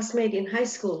classmate in high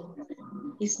school.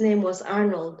 His name was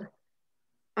Arnold.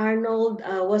 Arnold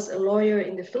was a lawyer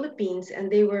in the Philippines,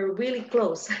 and they were really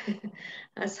close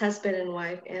as husband and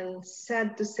wife. And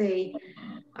sad to say,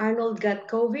 Arnold got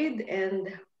COVID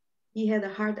and he had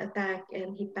a heart attack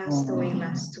and he passed away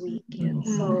last week. And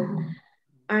so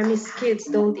Army's kids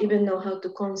don't even know how to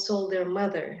console their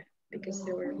mother because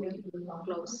they were really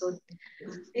close. So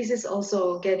this is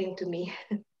also getting to me.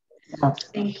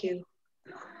 Thank you.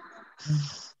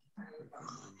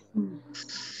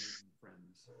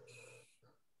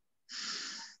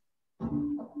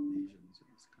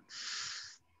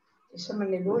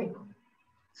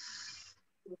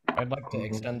 I'd like to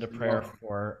extend a prayer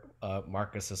for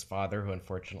Marcus's father, who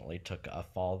unfortunately took a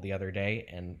fall the other day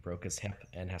and broke his hip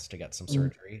and has to get some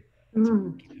surgery.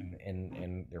 So keep him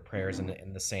in their prayers.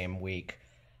 In the same week,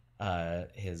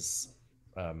 his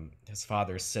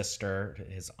father's sister,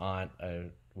 his aunt,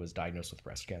 was diagnosed with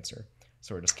breast cancer.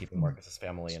 So we're just keeping Marcus's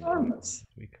family in this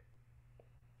week.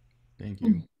 Thank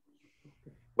you.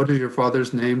 What is your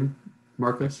father's name,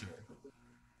 Marcus?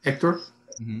 Hector?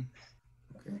 Mm-hmm.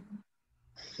 Okay.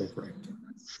 Pray for Hector.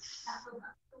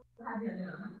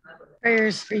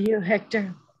 Prayers for you,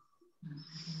 Hector.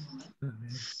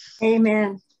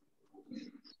 Amen.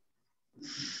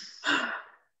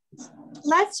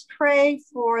 Let's pray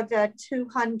for the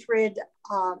 200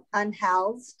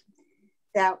 unhoused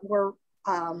that were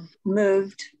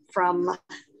moved from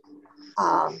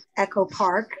Echo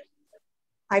Park.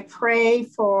 I pray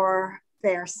for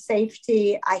their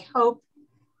safety. I hope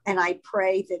and I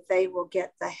pray that they will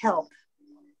get the help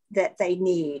that they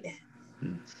need.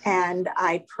 And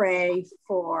I pray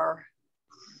for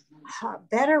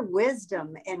better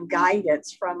wisdom and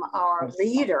guidance from our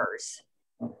leaders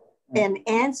in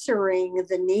answering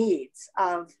the needs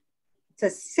of the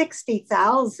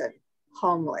 60,000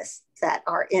 homeless that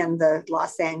are in the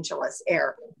Los Angeles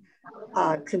area,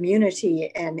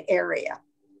 community and area.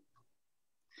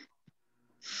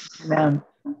 Amen.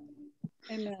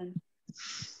 Amen.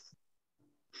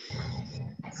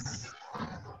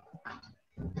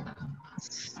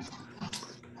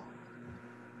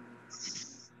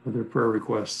 Other prayer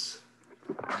requests?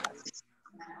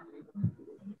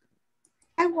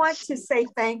 I want to say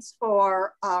thanks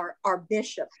for our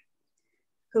bishop,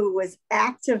 who was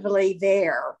actively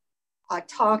there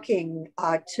talking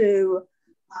to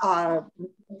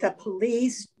the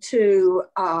police, to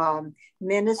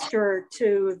minister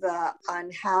to the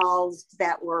unhoused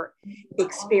that were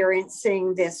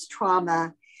experiencing this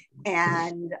trauma,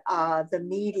 and the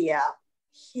media.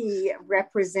 He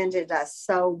represented us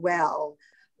so well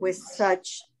with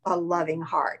such a loving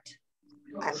heart.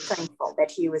 I'm thankful that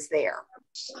he was there.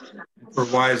 For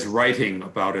wise writing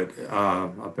about it,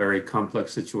 a very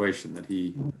complex situation that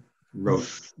he wrote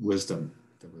wisdom.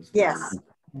 That was yes.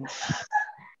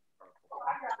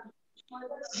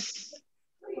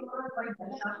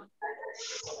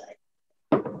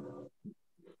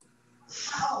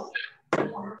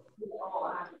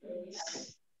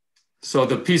 So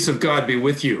the peace of God be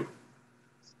with you.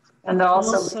 And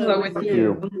also with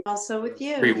you. Also with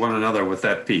you. Treat one another with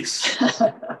that peace.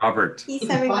 Robert. Peace,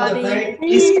 everybody.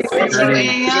 Peace, everybody.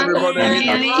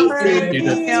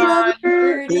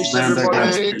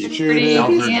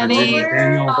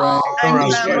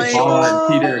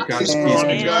 Peter, God's peace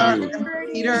be with you.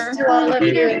 Peace to all of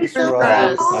you.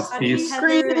 God's peace.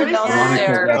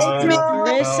 Veronica, God's peace.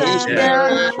 Marissa,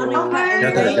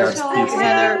 Heather, God's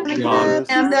peace. John,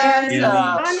 Andy,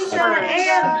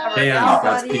 Dan,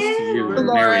 God's peace to you.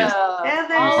 Mary,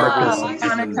 Marcus,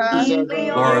 and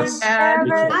Loris,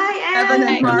 Evan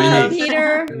and Marlene,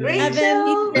 Peter, Evan,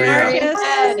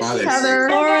 Marcus, Heather,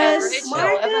 Loris,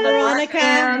 Veronica,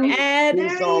 Ed,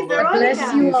 bless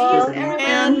you all.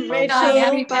 and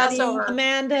Rachel,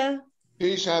 Amanda.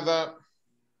 Peace, Heather.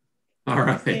 All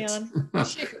right.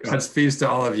 God's peace to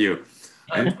all of you.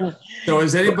 So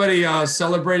is anybody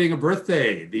celebrating a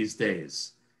birthday these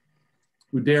days?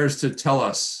 Who dares to tell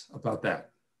us about that?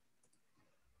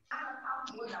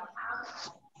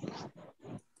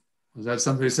 Was that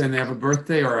somebody saying they have a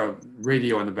birthday or a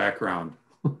radio in the background?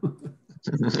 All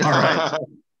right.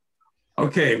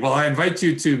 Okay, well, I invite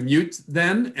you to mute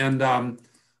then. And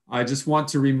I just want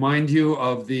to remind you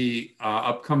of the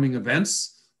upcoming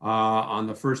events on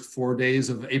the first 4 days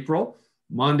of April.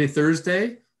 Monday,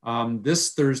 Thursday,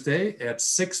 this Thursday at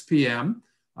 6 p.m.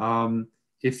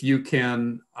 If you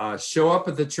can show up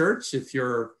at the church, if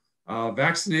you're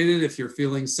vaccinated, if you're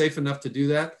feeling safe enough to do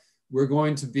that,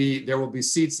 there will be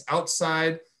seats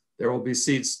outside. There will be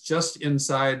seats just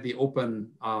inside the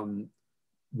open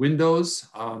windows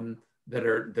that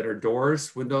are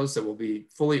doors, windows that will be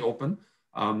fully open.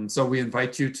 So we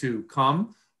invite you to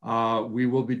come. We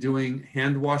will be doing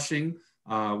hand washing.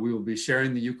 We will be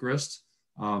sharing the Eucharist.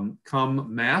 Come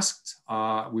masked.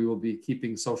 We will be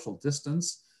keeping social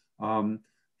distance. And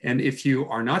if you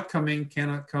are not coming,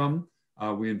 cannot come,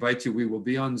 we invite you. We will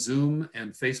be on Zoom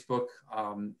and Facebook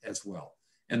as well.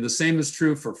 And the same is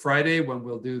true for Friday when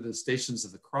we'll do the Stations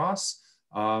of the Cross.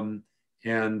 So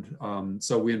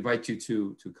we invite you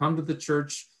to come to the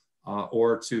church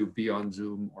or to be on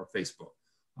Zoom or Facebook.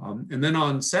 And then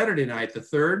on Saturday night, the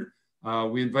 3rd,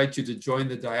 we invite you to join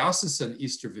the Diocesan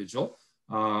Easter Vigil,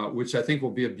 which I think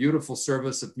will be a beautiful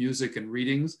service of music and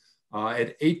readings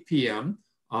at 8 p.m.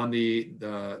 on the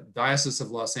Diocese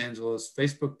of Los Angeles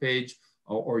Facebook page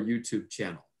or YouTube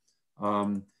channel.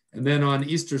 And then on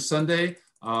Easter Sunday,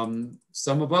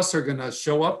 some of us are going to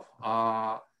show up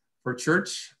for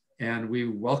church, and we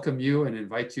welcome you and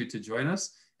invite you to join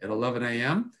us at 11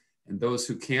 a.m. And those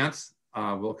who can't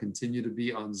will continue to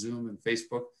be on Zoom and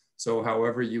Facebook. So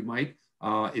however you might,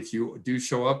 if you do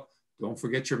show up, don't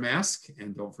forget your mask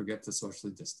and don't forget to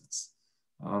socially distance.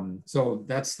 So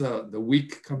that's the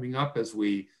week coming up as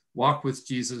we walk with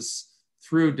Jesus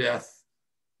through death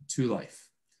to life.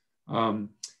 And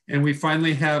we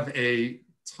finally have a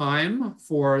time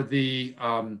for the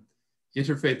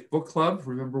Interfaith Book Club.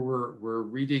 Remember, we're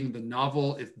reading the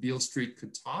novel If Beale Street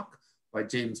Could Talk by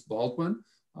James Baldwin.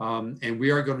 And we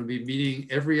are going to be meeting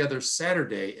every other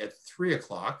Saturday at 3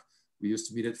 o'clock. We used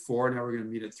to meet at 4, now we're going to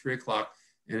meet at 3 o'clock,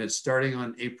 and it's starting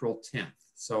on April 10th.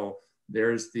 So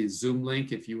there's the Zoom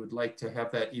link. If you would like to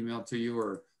have that emailed to you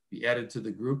or be added to the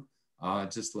group,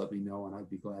 just let me know and I'd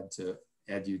be glad to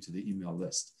add you to the email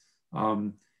list.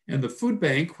 And the food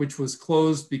bank, which was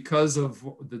closed because of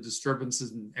the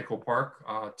disturbances in Echo Park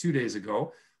 2 days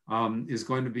ago, is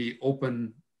going to be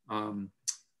open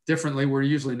differently. We're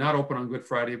usually not open on Good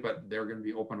Friday, but they're going to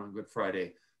be open on Good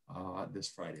Friday this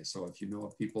Friday. So if you know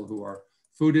of people who are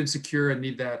food insecure and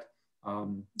need that,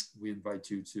 we invite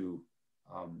you to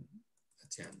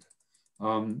attend.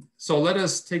 So let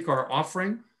us take our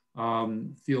offering.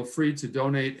 Feel free to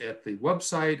donate at the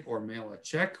website or mail a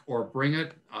check or bring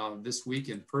it this week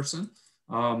in person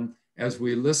as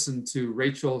we listen to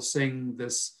Rachel sing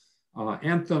this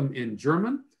anthem in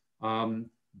German,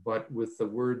 but with the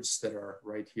words that are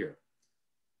right here.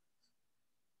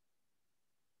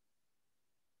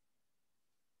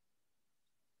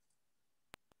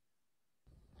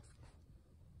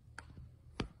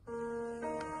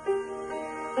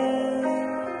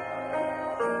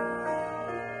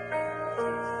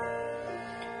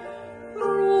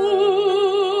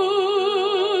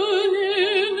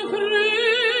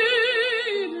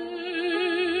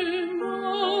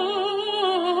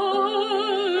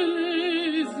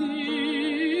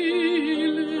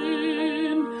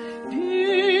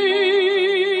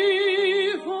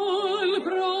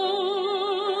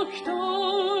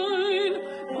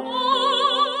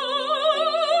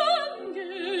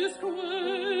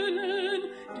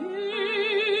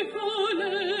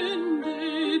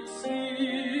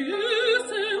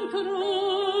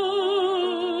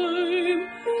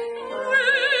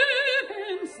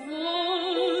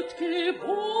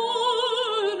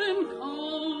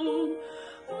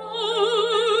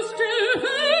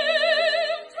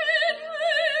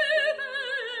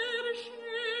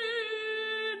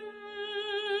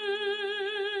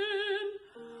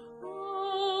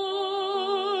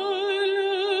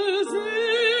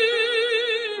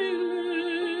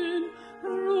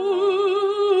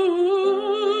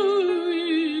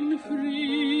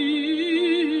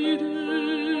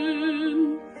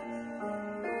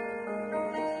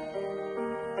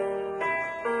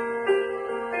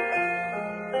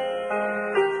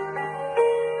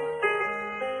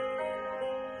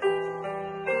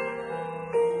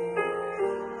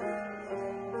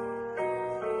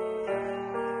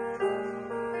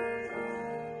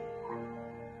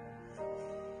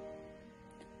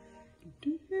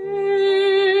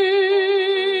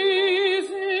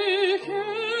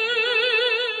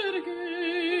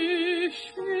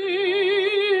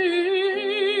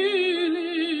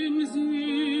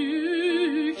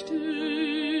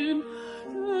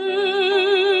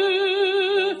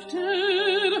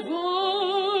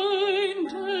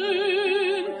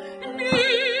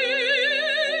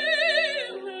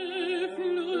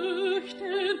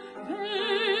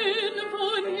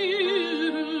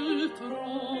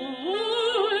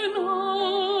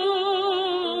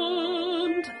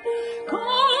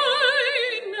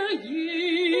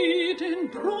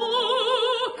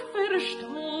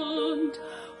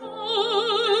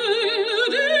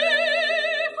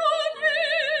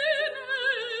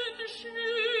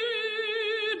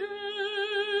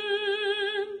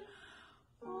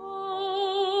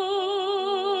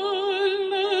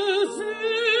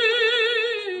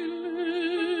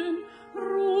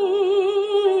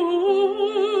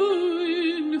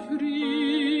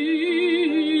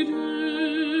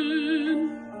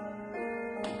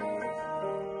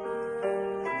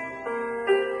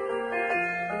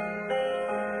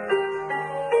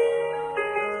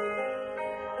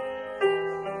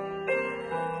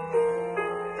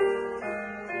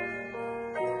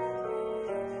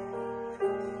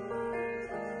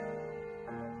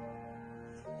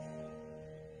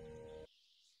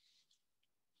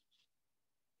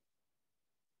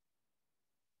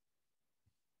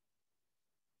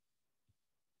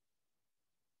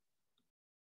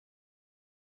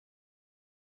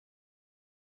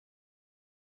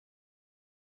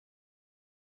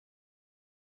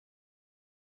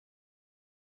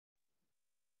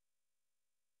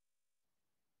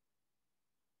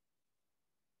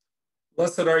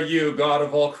 Blessed are you, God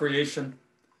of all creation.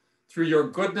 Through your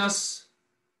goodness,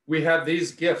 we have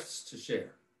these gifts to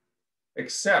share.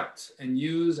 Accept and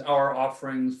use our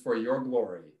offerings for your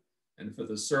glory and for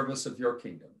the service of your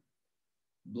kingdom.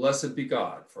 Blessed be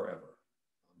God forever.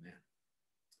 Amen.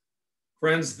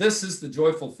 Friends, this is the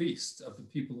joyful feast of the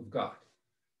people of God,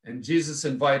 and Jesus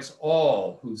invites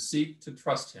all who seek to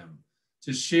trust him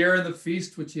to share in the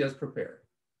feast which he has prepared.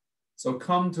 So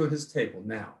come to his table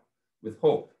now with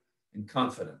hope and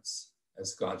confidence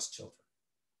as God's children.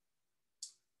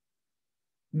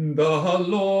 The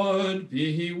Lord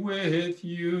be with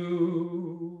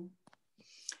you.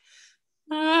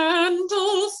 And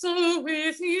also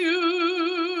with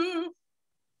you.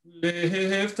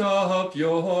 Lift up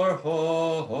your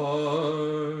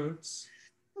hearts.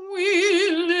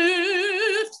 We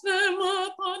lift them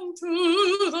up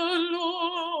unto the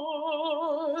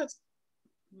Lord.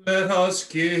 Let us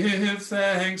give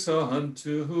thanks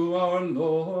unto our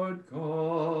Lord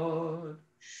God.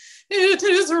 It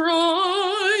is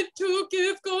right to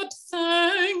give God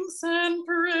thanks and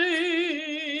praise.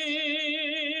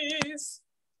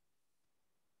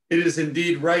 It is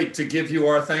indeed right to give you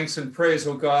our thanks and praise,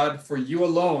 O God, for you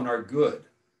alone are good,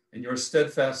 and your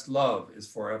steadfast love is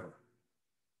forever.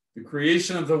 The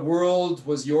creation of the world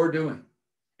was your doing,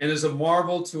 and is a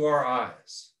marvel to our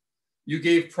eyes. You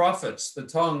gave prophets the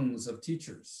tongues of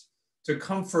teachers to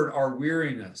comfort our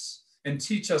weariness and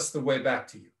teach us the way back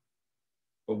to you.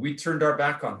 But we turned our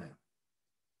back on them.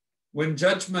 When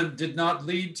judgment did not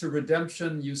lead to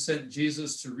redemption, you sent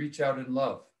Jesus to reach out in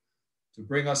love, to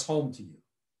bring us home to you.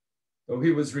 Though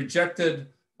he was rejected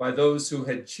by those who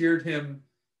had cheered him,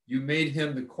 you made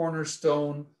him the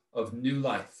cornerstone of new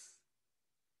life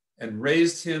and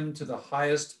raised him to the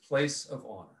highest place of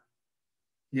honor.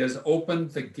 He has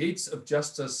opened the gates of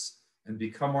justice and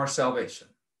become our salvation.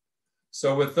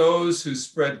 So with those who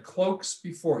spread cloaks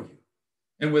before you,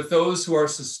 and with those who are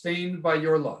sustained by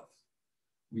your love,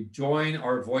 we join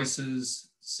our voices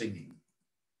singing.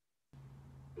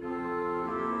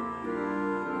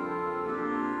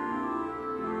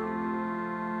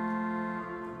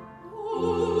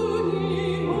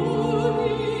 Holy,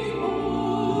 holy,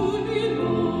 holy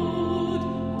Lord,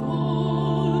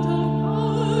 God of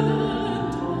God and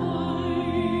might,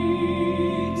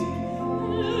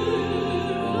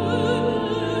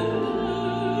 heaven and earth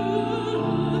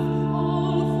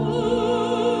are full of your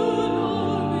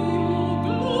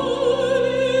glory.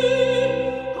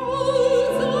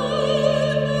 Hosanna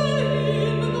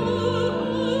in the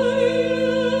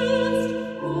highest.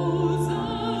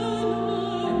 Hosanna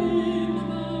in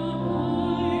the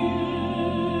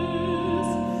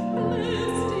highest.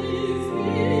 Blessed is he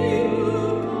who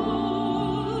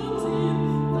comes in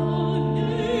the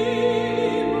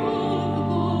name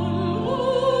of the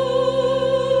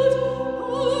Lord.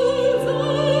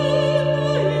 Hosanna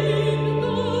in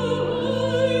the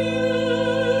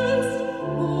highest.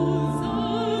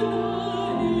 Hosanna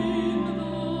in the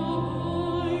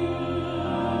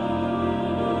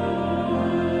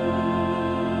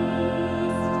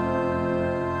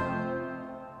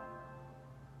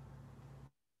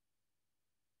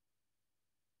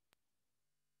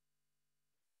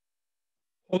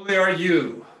Holy are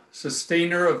you,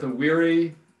 sustainer of the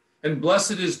weary, and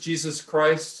blessed is Jesus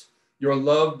Christ, your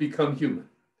love become human,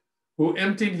 who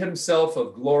emptied himself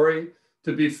of glory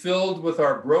to be filled with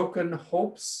our broken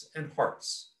hopes and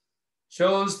hearts,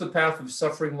 chose the path of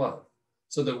suffering love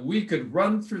so that we could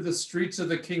run through the streets of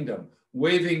the kingdom,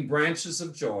 waving branches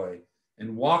of joy,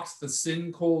 and walked the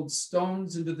sin-cold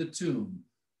stones into the tomb,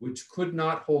 which could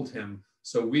not hold him,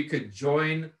 so we could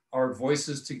join our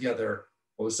voices together.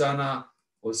 Hosanna,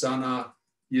 Hosanna,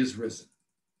 he is risen.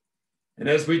 And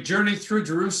as we journey through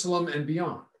Jerusalem and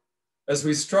beyond, as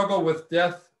we struggle with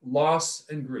death, loss,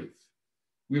 and grief,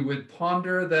 we would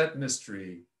ponder that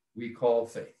mystery we call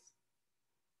faith.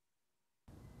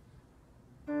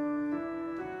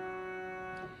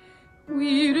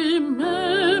 We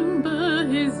remember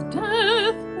his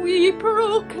death, we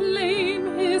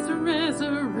proclaim his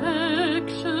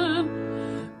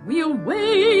resurrection. We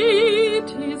await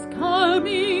his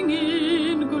coming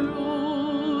in glory.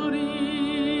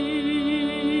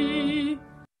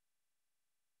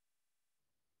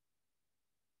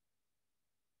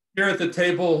 Here at the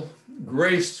table,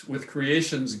 graced with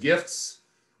creation's gifts,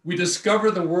 we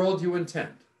discover the world you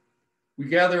intend. We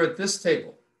gather at this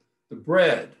table, the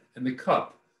bread and the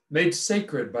cup made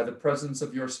sacred by the presence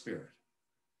of your Spirit.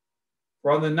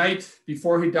 For on the night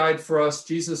before he died for us,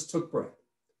 Jesus took bread,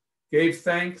 gave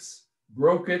thanks,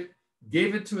 broke it,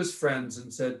 gave it to his friends,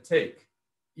 and said, "Take,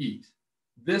 eat.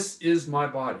 This is my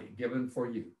body given for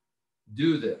you.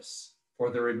 Do this for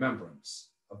the remembrance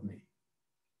of me."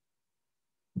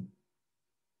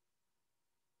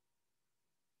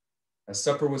 As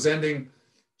supper was ending,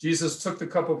 Jesus took the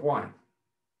cup of wine,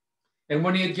 and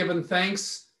when he had given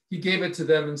thanks, he gave it to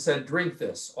them and said, "Drink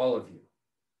this, all of you.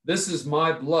 This is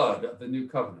my blood of the new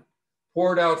covenant,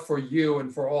 poured out for you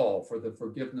and for all for the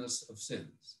forgiveness of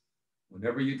sins.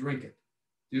 Whenever you drink it,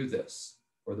 do this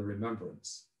for the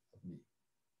remembrance of me."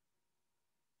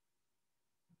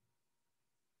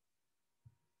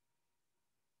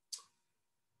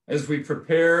 As we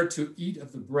prepare to eat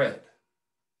of the bread,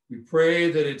 we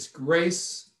pray that its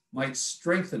grace might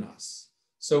strengthen us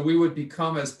so we would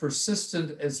become as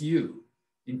persistent as you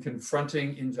in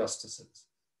confronting injustices,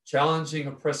 challenging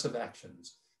oppressive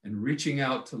actions, and reaching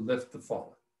out to lift the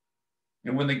fallen.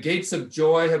 And when the gates of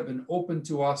joy have been opened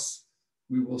to us,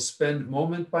 we will spend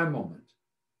moment by moment,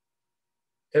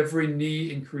 every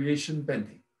knee in creation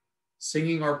bending,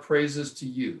 singing our praises to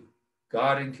you,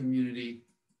 God in community,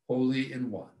 holy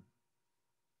in one.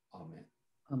 Amen.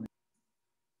 Amen.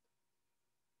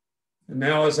 And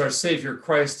now, as our Savior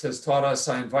Christ has taught us,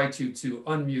 I invite you to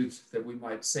unmute that we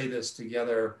might say this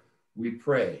together. We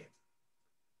pray.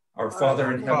 Our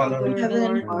Father in heaven, hallowed be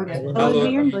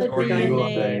your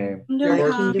name.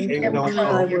 Your kingdom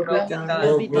come, your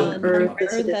will be done, on earth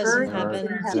as in heaven.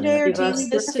 Today our daily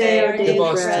bread. Give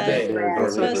us today.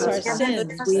 Forgive us our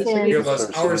sins. Forgive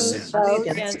us our sins.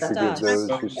 Against us.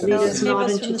 Lead us not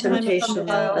Save us into from the time of temptation,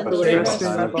 trial, but and deliver deliver us us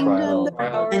from from evil. the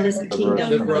power, And as the kingdom,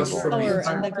 deliver us from power, evil.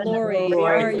 and the glory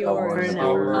glory are yours.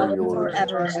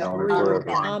 forever and ever.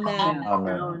 Amen.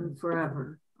 Now and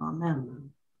forever. Amen.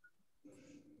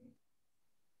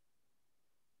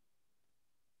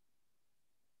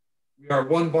 We are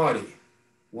one body,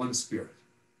 one spirit.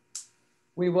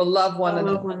 We will love one Love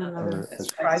another one another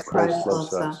as as Christ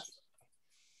loves us.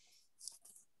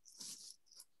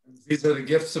 These are the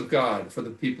gifts of God for the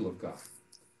people of God.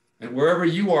 And wherever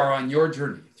you are on your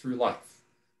journey through life,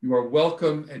 you are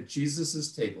welcome at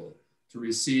Jesus' table to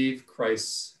receive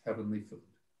Christ's heavenly food.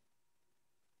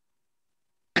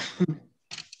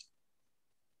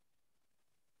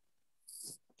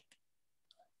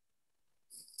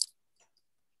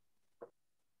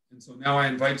 And so now I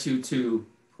invite you to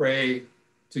pray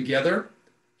together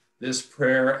this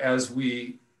prayer as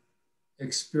we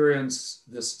experience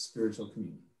this spiritual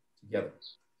communion together.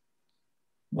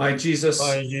 My Jesus,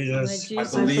 My Jesus, I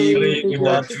believe you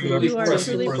are truly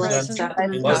present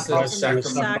in the blessed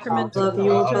sacrament Love of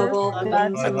you above water. all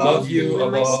things. I love you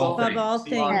above all Above all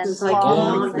things. things, I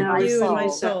long cannot now for you receive in my you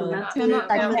soul. sacramentally.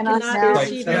 I cannot I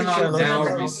receive you cannot now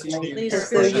sacramentally. receive you As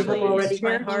though you have sacramentally. already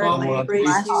My heart, Come, I embrace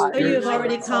you. oh, you have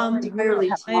already come.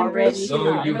 Entirely I embrace though you.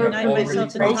 I you have unite already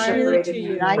myself come. entirely to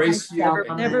you. Embrace you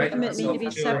and Never unite permit me to be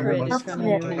myself separated from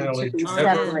you.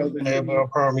 Never Amen. never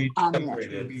permit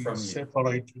separated to be from you.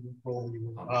 separated from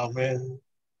you. Amen.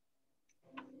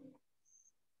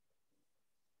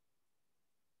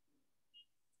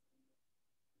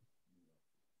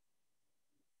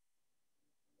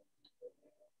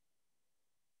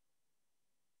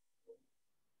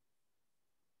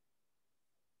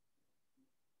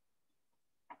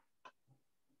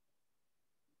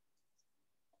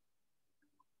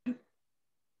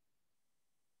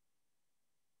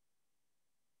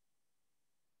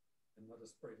 And let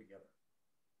us pray together.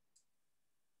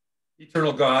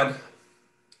 Eternal God,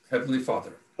 Heavenly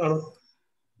Father,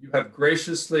 you have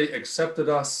graciously accepted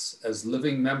us as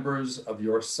living members of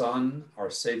your Son, our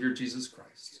Savior, Jesus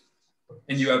Christ,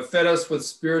 and you have fed us with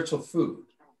spiritual food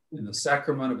in the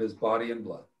sacrament of his body and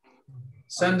blood.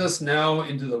 Send us now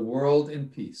into the world in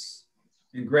peace,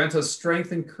 and grant us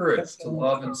strength and courage to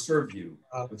love and serve you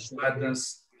with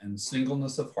gladness and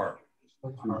singleness of heart,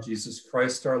 through Jesus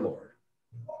Christ our Lord.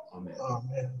 Amen.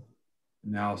 Amen.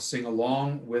 Now sing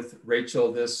along with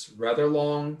Rachel this rather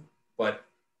long, but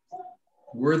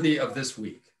worthy of this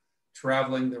week,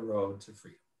 Traveling the Road to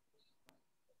Freedom.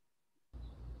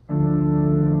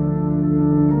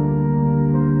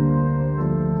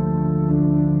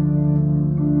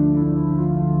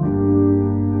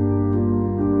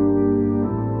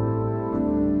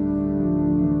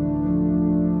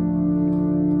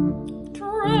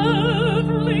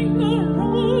 Traveling the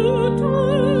road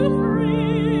to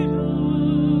freedom,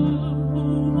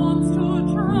 who wants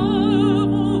to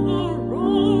travel the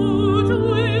road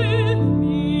with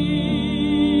me?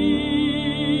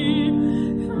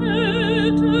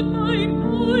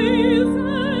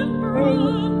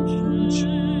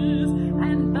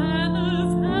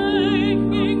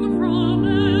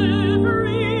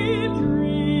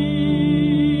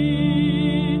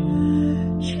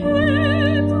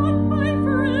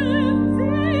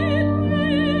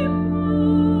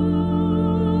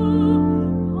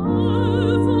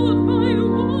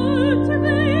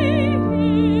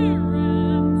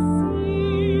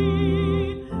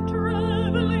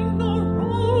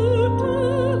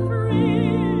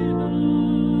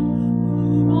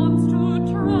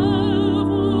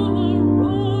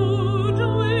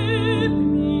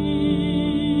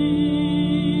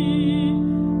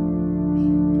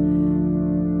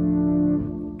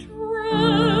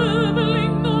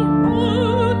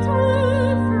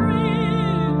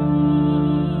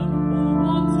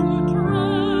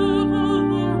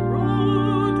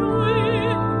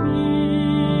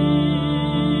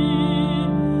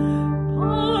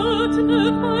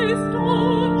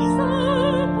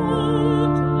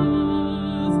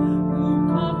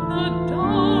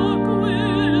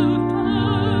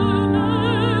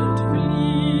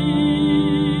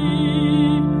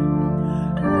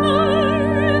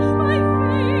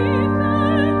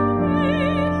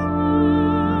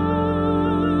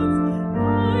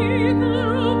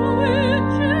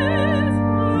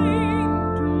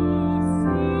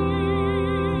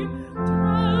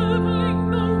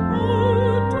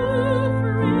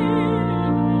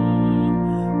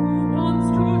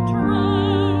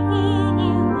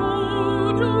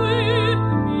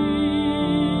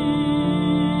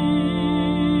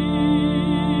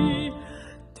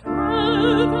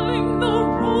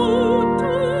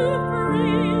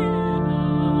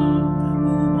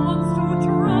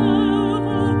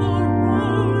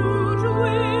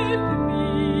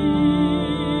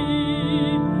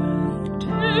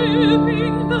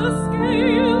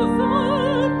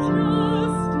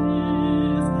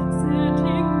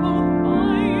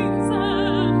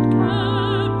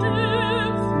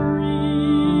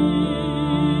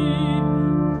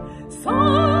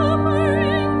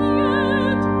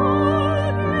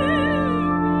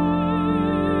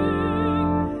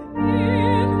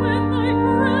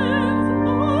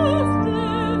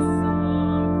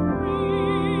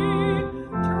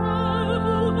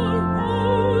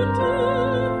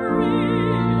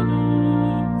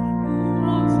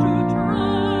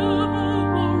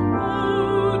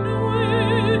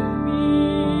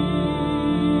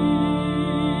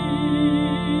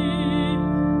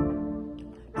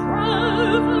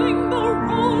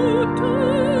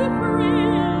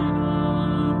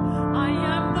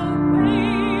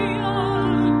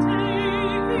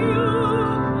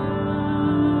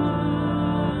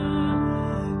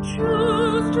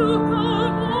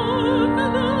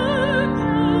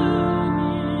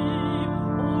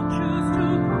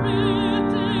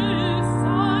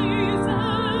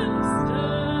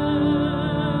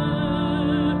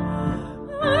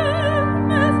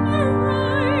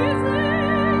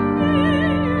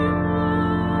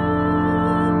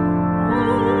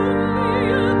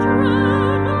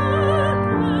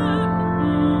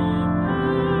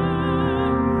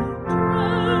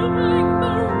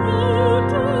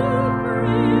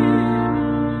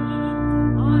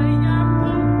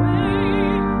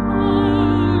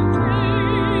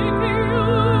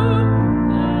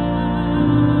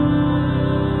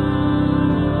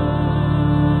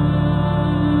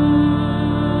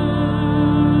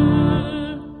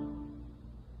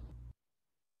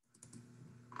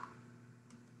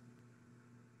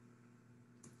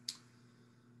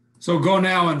 So go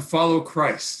now and follow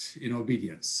Christ in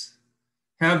obedience.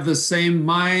 Have the same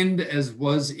mind as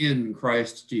was in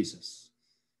Christ Jesus.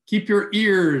 Keep your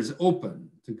ears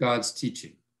open to God's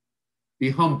teaching.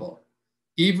 Be humble,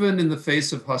 even in the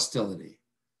face of hostility,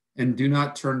 and do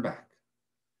not turn back.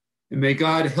 And may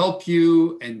God help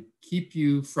you and keep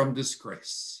you from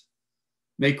disgrace.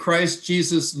 May Christ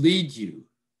Jesus lead you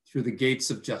through the gates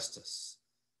of justice.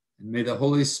 And may the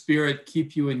Holy Spirit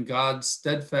keep you in God's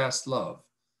steadfast love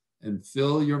and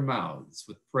fill your mouths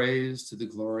with praise to the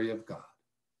glory of God.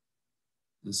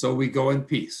 And so we go in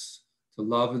peace to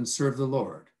love and serve the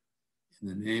Lord in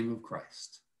the name of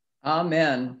Christ.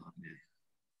 Amen. Amen.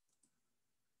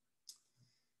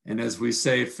 And as we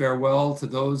say farewell to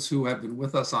those who have been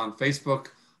with us on Facebook,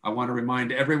 I want to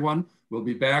remind everyone we'll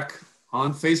be back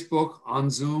on Facebook,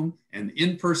 on Zoom, and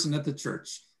in person at the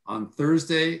church on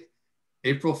Thursday,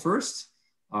 April 1st,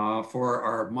 for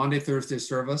our Monday, Thursday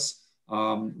service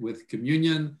with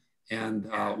communion and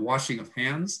washing of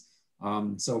hands.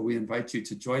 So we invite you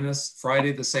to join us.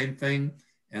 Friday, the same thing.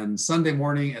 And Sunday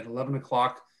morning at 11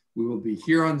 o'clock, we will be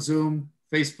here on Zoom,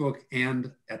 Facebook,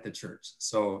 and at the church.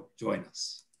 So join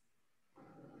us.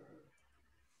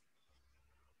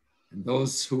 And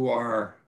those who are